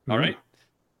 Mm-hmm. All right.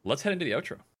 Let's head into the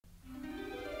outro.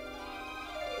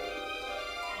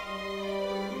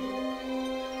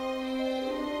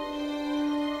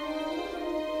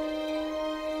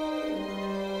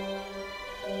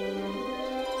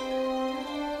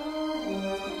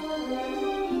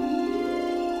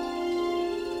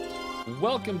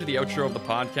 Welcome to the outro of the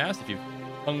podcast. If you've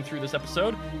hung through this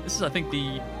episode, this is, I think,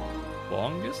 the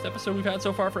longest episode we've had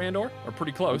so far for Andor, or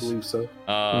pretty I close. believe so.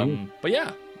 But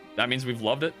yeah, that means we've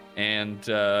loved it, and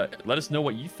let us know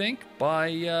what you think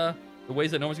by the ways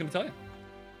that no one's going to tell you.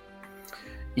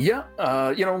 Yeah,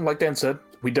 like Dan said,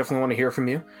 we definitely want to hear from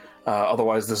you.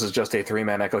 Otherwise, this is just a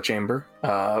 3-man echo chamber.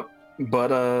 But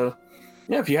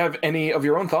if you have any of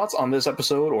your own thoughts on this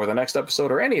episode or the next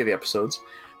episode or any of the episodes,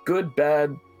 good,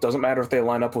 bad, doesn't matter if they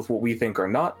line up with what we think or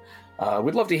not,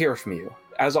 we'd love to hear from you.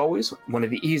 As always, one of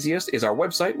the easiest is our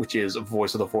website, which is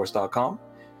voiceoftheforce.com.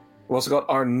 We've also got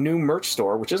our new merch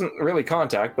store, which isn't really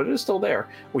contact, but it is still there,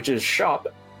 which is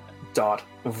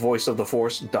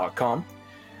shop.voiceoftheforce.com.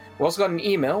 We've also got an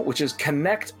email, which is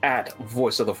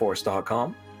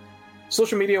connect@voiceoftheforce.com.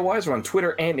 Social media-wise, we're on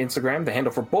Twitter and Instagram. The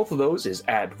handle for both of those is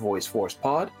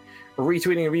 @VoiceForcePod.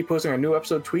 Retweeting and reposting our new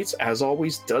episode tweets, as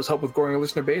always, does help with growing our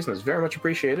listener base and is very much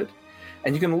appreciated.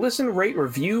 And you can listen, rate,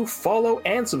 review, follow,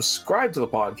 and subscribe to the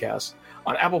podcast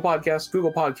on Apple Podcasts,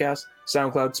 Google Podcasts,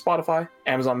 SoundCloud, Spotify,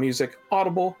 Amazon Music,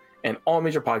 Audible, and all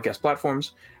major podcast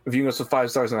platforms. Reviewing us with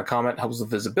 5 stars and a comment helps with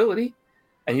visibility.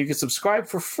 And you can subscribe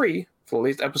for free for the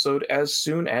latest episode as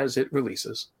soon as it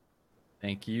releases.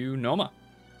 Thank you, Noma.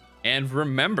 And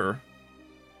remember,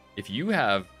 if you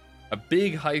have a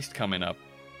big heist coming up,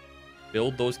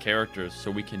 build those characters so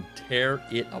we can tear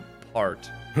it apart.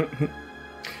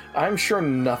 I'm sure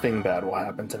nothing bad will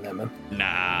happen to Nemen.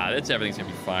 Nah, everything's gonna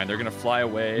be fine. They're gonna fly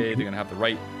away. They're gonna have the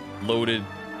right loaded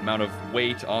amount of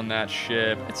weight on that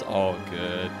ship. It's all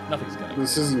good. Nothing's gonna.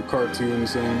 This isn't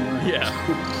cartoons anymore. Yeah.